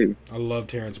kind of year too. I love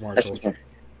Terrence Marshall.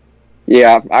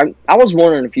 Yeah, I was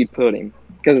wondering if you'd put him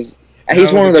because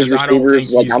he's one of those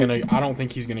receivers. I don't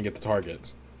think he's gonna get the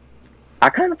targets. I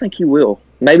kind of think he will.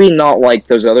 Maybe not like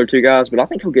those other 2 guys, but I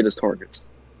think he'll get his targets.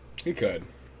 He could.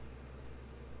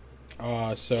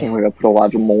 So can't wait to put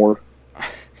Elijah Moore.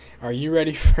 Are you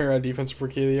ready for a defensive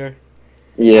rookie of the year?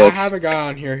 Yes. I have a guy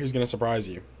on here who's going to surprise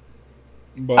you.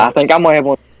 But I think I might have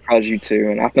one to surprise you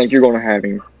too, and I think you're going to have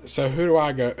him. So who do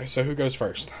I go? So who goes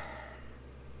first?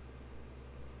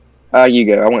 You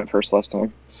go. I went first last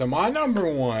time. So my number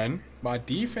 1, my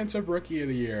defensive rookie of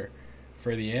the year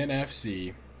for the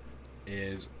NFC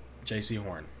is J.C.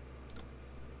 Horn.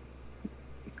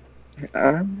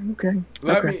 Okay.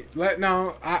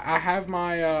 I have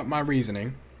my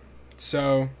reasoning.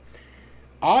 So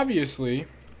obviously,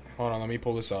 hold on. Let me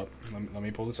pull this up. Let me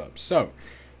pull this up. So,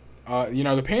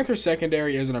 the Panthers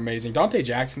secondary isn't amazing. Dante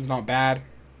Jackson's not bad.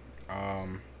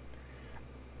 And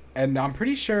I'm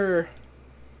pretty sure.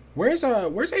 Where's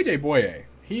AJ Boye?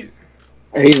 He's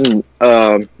in.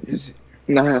 Nah,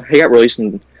 he got released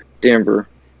in Denver.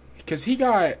 Because he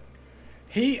got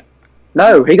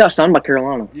signed by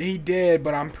Carolina. He did,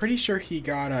 but I'm pretty sure he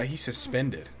got he's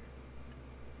suspended.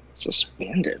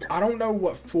 Suspended? I don't know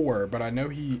what for, but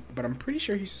I'm pretty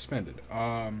sure he's suspended.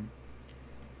 But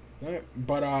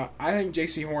I think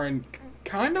J.C. Horn,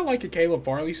 kind of like a Caleb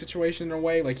Farley situation in a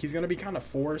way, like he's going to be kind of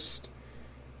forced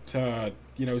to,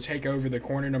 take over the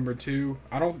corner number 2.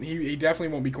 He definitely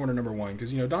won't be corner number 1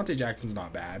 because, Dante Jackson's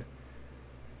not bad.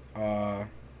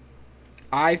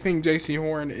 I think J.C.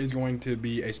 Horn is going to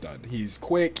be a stud. He's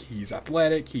quick, he's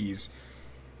athletic, he's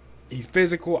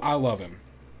physical. I love him.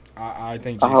 I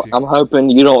think J.C. I'm hoping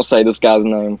you don't say this guy's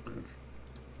name.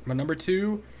 My number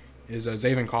 2 is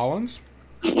Zaven Collins.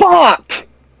 Fuck!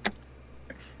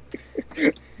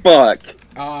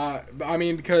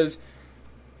 Because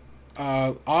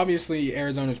obviously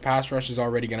Arizona's pass rush is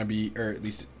already going to be, or at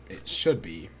least it should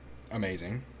be,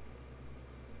 amazing.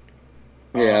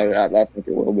 Yeah, I think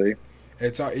it will be.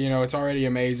 It's it's already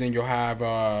amazing. You'll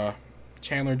have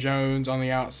Chandler Jones on the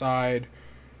outside.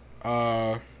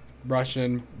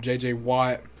 rushing, J.J.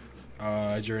 Watt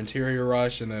as your interior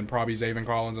rush, and then probably Zaven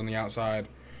Collins on the outside.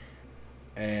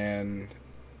 And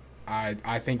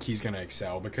I think he's going to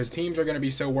excel because teams are going to be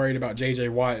so worried about J.J.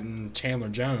 Watt and Chandler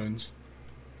Jones.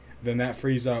 Then that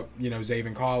frees up,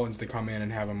 Zaven Collins to come in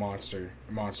and have a monster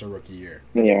rookie year.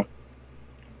 Yeah.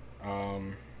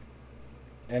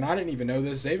 And I didn't even know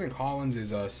this. Zaven Collins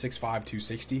is 6'5",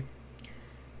 260.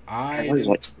 I did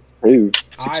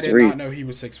not know he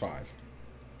was 6'5".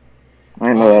 I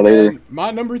didn't know that either.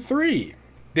 My number 3.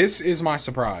 This is my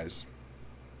surprise.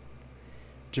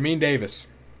 Jamin Davis.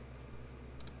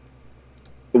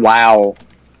 Wow.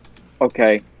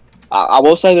 Okay. I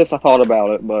will say this. I thought about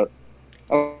it, but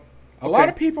a lot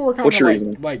of people were kind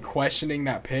of like questioning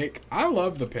that pick. I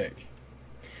love the pick.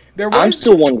 I'm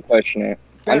still one to question it.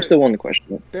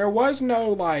 There was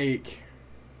no I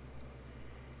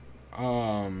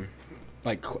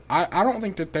don't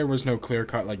think that there was no clear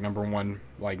cut number 1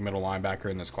 middle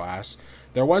linebacker in this class.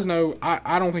 There was no.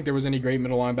 I don't think there was any great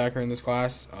middle linebacker in this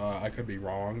class. I could be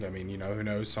wrong. I mean, who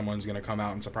knows? Someone's gonna come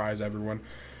out and surprise everyone.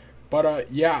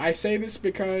 But yeah, I say this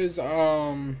because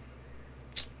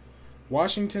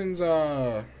Washington's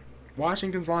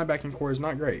linebacking core is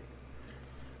not great.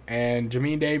 And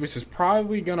Jamin Davis is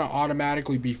probably going to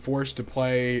automatically be forced to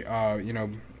play, a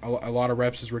lot of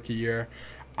reps his rookie year.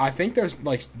 I think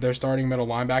their starting middle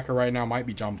linebacker right now might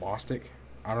be John Bostic.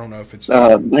 I don't know if it's...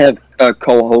 they have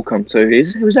Cole Holcomb, too. He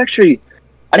was actually...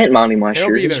 I didn't mind him last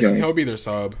year. He'll be their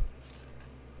sub.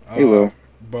 He will.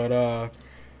 But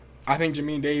I think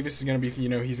Jamin Davis is going to be,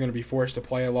 he's going to be forced to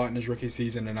play a lot in his rookie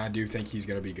season, and I do think he's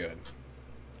going to be good.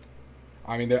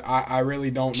 I mean, I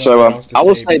really don't know what else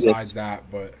to say besides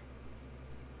that, but...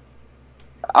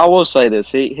 I will say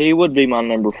this. He would be my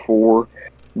number 4,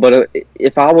 but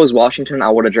if I was Washington, I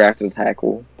would have drafted a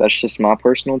tackle. That's just my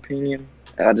personal opinion.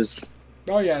 I don't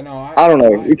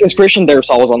know. Because Christian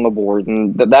Darrisaw was on the board,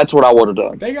 and that's what I would have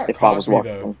done. They got Cosby,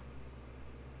 though.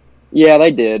 Yeah,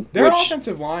 they did. Their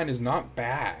offensive line is not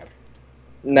bad.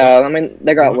 No, I mean,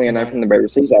 they got Leno from the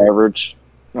Bears. He's average.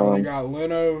 They got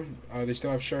Leno. They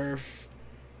still have Scherf.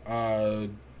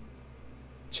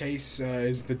 Chase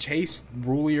is the Chase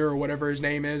Roulier or whatever his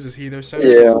name is. Is he their center?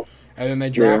 Yeah. And then they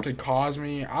drafted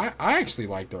Cosme. I actually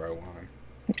like their O-line.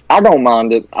 I don't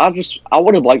mind it. I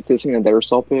would have liked to see a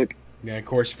Darrisaw pick. Yeah, of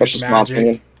course,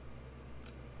 Fitzmagic.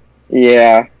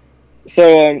 Yeah.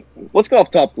 So let's go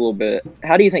off top a little bit.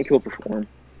 How do you think he'll perform?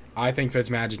 I think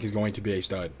Fitzmagic is going to be a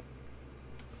stud.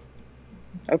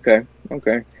 Okay.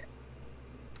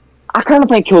 I kind of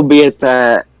think he'll be at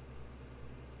that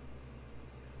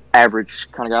average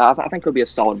kind of guy. I think he'll be a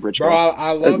solid bridge guy. Bro,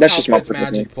 I love how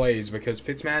Fitzmagic plays because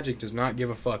Fitzmagic does not give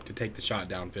a fuck to take the shot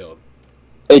downfield.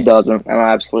 He doesn't, and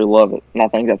I absolutely love it. And I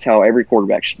think that's how every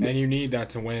quarterback should be. And you need that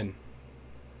to win.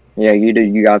 Yeah, you do.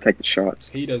 You got to take the shots.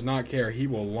 He does not care. He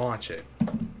will launch it.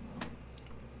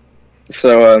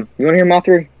 So, you want to hear my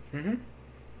 3? Mm-hmm.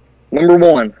 Number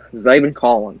 1, Zaven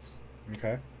Collins.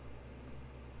 Okay.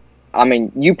 I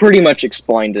mean, you pretty much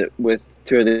explained it with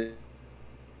 2 of the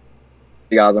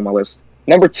guys on my list.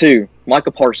 Number 2,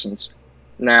 Micah Parsons.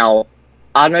 Now,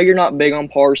 I know you're not big on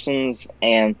Parsons,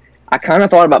 and I kind of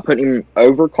thought about putting him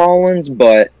over Collins,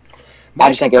 but I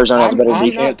just think Arizona has a better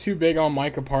defense. I'm not too big on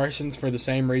Micah Parsons for the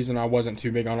same reason I wasn't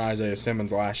too big on Isaiah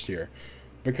Simmons last year.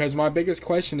 Because my biggest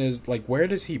question is, where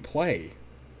does he play?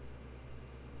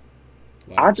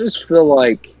 I just feel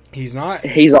like he's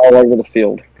all over the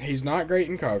field. He's not great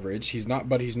in coverage. He's not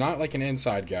like an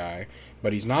inside guy.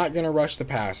 But he's not going to rush the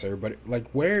passer. But,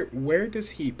 where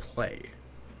does he play?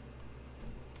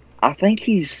 I think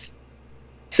he's...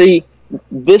 See,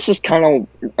 this is kind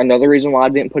of another reason why I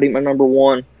didn't put him at number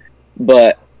 1.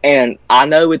 And I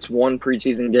know it's one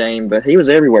preseason game, but he was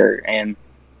everywhere. And,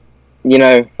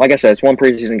 like I said, it's one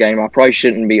preseason game. I probably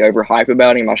shouldn't be overhyped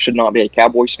about him. I should not be a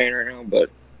Cowboys fan right now. But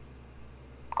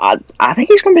I think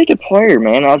he's going to be a good player,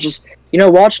 man. I just,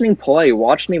 watching him play,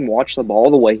 watching him watch the ball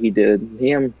the way he did,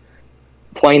 him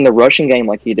playing the rushing game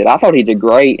like he did. I thought he did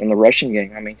great in the rushing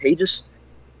game. I mean, he just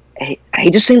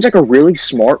seems like a really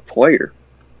smart player.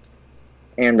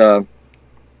 And,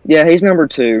 yeah, he's number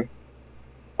 2.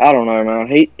 I don't know,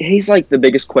 man. He's like the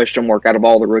biggest question mark out of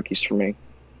all the rookies for me.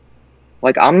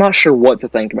 I'm not sure what to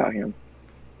think about him.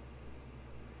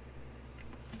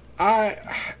 I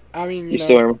mean, you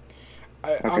still hear me?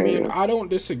 I mean, I don't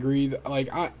disagree.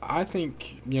 I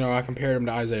think, I compared him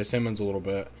to Isaiah Simmons a little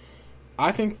bit.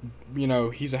 I think,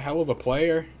 he's a hell of a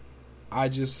player. I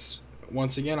just,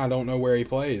 once again, I don't know where he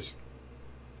plays.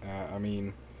 I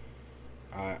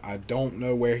don't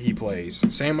know where he plays.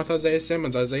 Same with Isaiah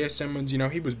Simmons. Isaiah Simmons,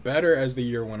 he was better as the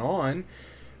year went on,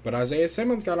 But Isaiah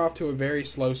Simmons got off to a very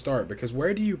slow start because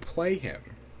where do you play him?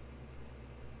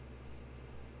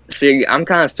 See, I'm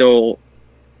kind of still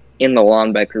in the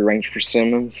linebacker range for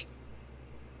Simmons.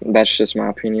 That's just my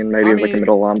opinion. Maybe like a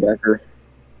middle linebacker.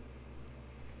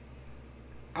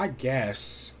 I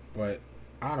guess, but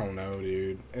I don't know,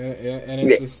 dude. And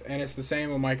it's the same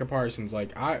with Micah Parsons.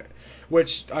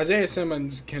 Which Isaiah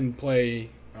Simmons can play,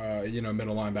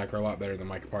 middle linebacker a lot better than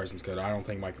Micah Parsons could. I don't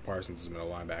think Micah Parsons is a middle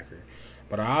linebacker,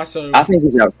 but I think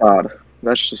he's outside.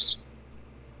 That's just.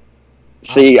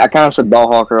 See, I kind of said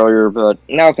ball hawk earlier, but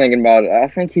now thinking about it, I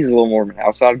think he's a little more of an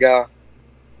outside guy.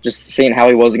 Just seeing how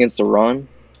he was against the run.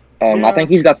 I think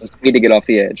he's got the speed to get off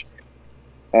the edge.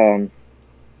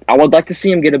 I would like to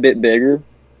see him get a bit bigger.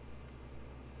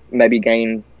 Maybe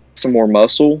gain some more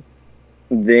muscle.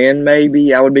 Then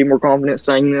maybe I would be more confident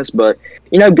saying this. But,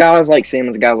 guys like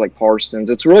Simmons, guys like Parsons,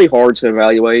 it's really hard to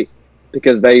evaluate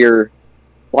because they are,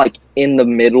 in the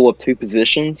middle of two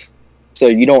positions. So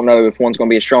you don't know if one's going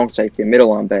to be a strong safety, a middle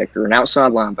linebacker, an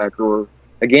outside linebacker, or,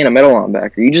 again, a middle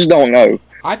linebacker. You just don't know.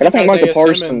 I think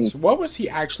Isaiah Simmons, what was he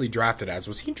actually drafted as?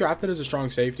 Was he drafted as a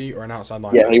strong safety or an outside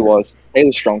linebacker? Yeah, he was. He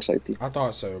was strong safety. I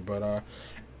thought so, but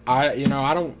I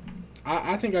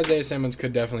think Isaiah Simmons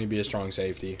could definitely be a strong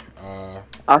safety.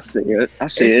 I see it.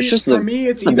 It's just for me.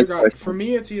 It's either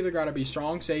got to be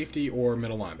strong safety or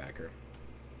middle linebacker.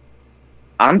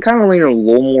 I'm kind of leaning a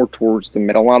little more towards the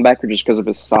middle linebacker just because of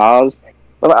his size,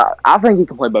 but I think he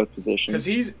can play both positions.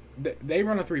 Because they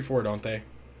run a 3-4, don't they?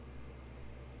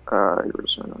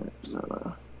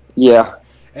 Yeah.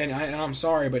 And I'm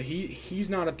sorry, but he's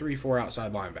not a 3-4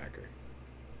 outside linebacker.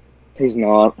 He's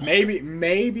not.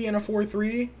 Maybe in a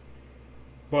 4-3,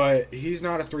 but he's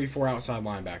not a 3-4 outside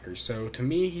linebacker. So to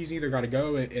me, he's either got to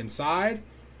go inside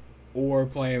or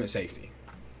play him at safety.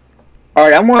 All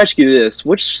right, I'm going to ask you this.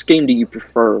 Which scheme do you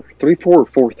prefer, 3-4 or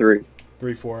 4-3?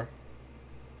 3-4.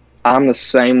 I'm the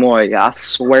same way. I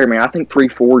swear, man. I think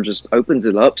 3-4 just opens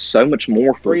it up so much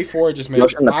more. 3-4 just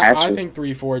makes. I think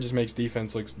 3-4 just makes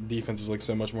defenses look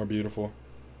so much more beautiful.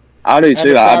 I do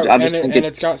too.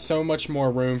 It's got so much more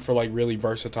room for really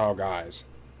versatile guys.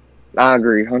 I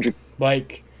agree, 100.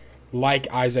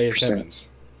 Like Isaiah Simmons.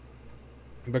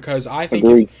 Because I think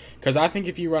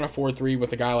if you run a 4-3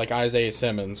 with a guy like Isaiah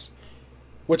Simmons,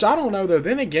 which I don't know though.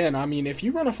 Then again, I mean, if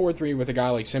you run a 4-3 with a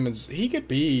guy like Simmons, he could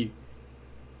be.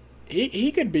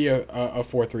 He could be a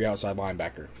 4-3 outside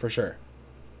linebacker, for sure.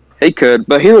 He could,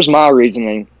 but here's my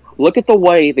reasoning. Look at the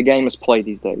way the game is played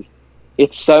these days.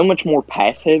 It's so much more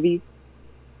pass-heavy.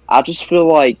 I just feel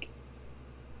like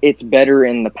it's better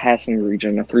in the passing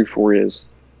region, a 3-4 is.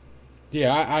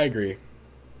 Yeah, I agree.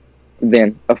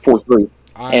 Than a 4-3.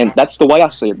 And that's the way I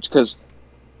see it, because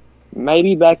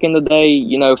maybe back in the day,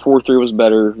 4-3 was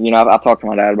better. I've talked to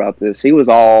my dad about this. He was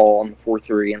all on the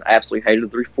 4-3 and absolutely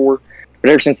hated the 3-4. But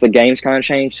ever since the game's kind of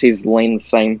changed, he's leaned the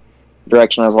same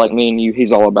direction as like me and you.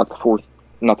 He's all about the 4-3,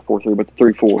 but the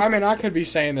 3-4. I mean, I could be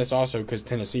saying this also because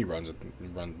Tennessee runs a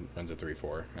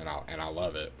 3-4, and I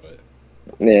love it. But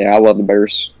yeah, I love the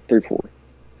Bears 3-4.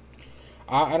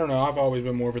 I don't know. I've always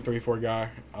been more of a 3-4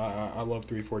 guy. I love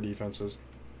 3-4 defenses.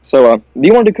 So, do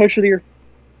you want to do Coach of the Year?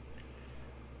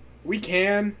 We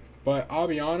can, but I'll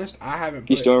be honest. I haven't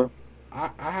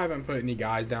put any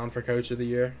guys down for Coach of the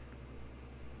Year.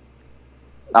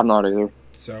 I'm not either.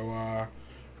 So,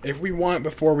 if we want,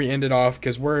 before we end it off,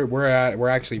 because we're at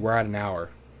an hour.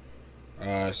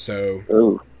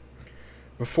 Ooh.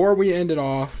 Before we end it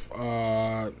off,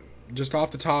 just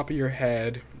off the top of your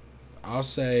head, I'll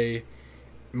say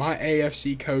my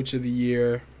AFC Coach of the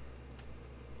Year.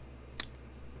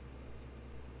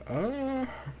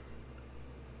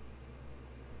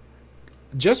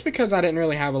 Just because I didn't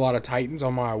really have a lot of Titans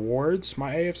on my awards,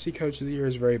 my AFC Coach of the Year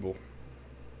is Vrabel.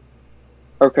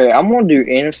 Okay, I'm going to do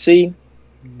NFC,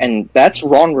 and that's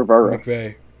Ron Rivera.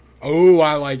 McVay.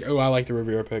 I like the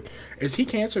Rivera pick. Is he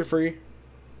cancer free?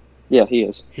 Yeah, he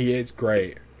is. He is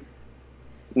great.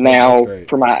 Now,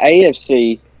 for my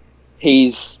AFC,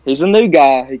 he's a new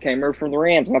guy. He came over from the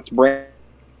Rams, and that's Brandon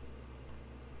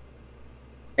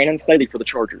Staley for the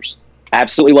Chargers.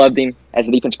 Absolutely loved him as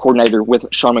a defense coordinator with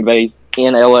Sean McVay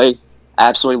in LA.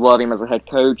 Absolutely love him as a head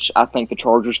coach. I think the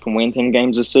Chargers can win 10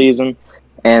 games this season.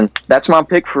 And that's my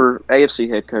pick for AFC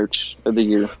head coach of the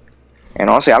year. And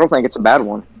honestly, I don't think it's a bad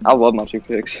one. I love my two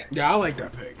picks. Yeah, I like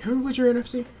that pick. Who was your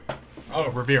NFC? Oh,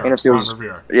 Rivera. NFC was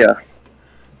Rivera. Yeah.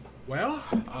 Well,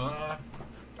 I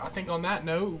think on that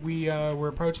note, we're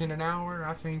approaching an hour.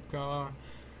 I think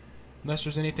unless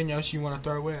there's anything else you want to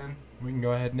throw in, we can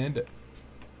go ahead and end it.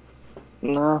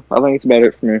 No, I think it's about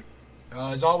it for me.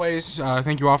 As always,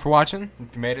 thank you all for watching.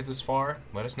 If you made it this far,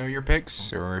 let us know your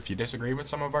picks, or if you disagree with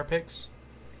some of our picks.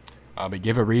 But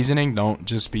give a reasoning. Don't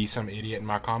just be some idiot in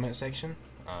my comment section.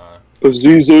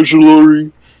 Aziz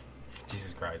Ojulari.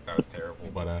 Jesus Christ, that was terrible.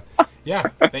 But yeah,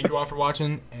 thank you all for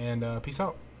watching, and peace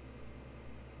out.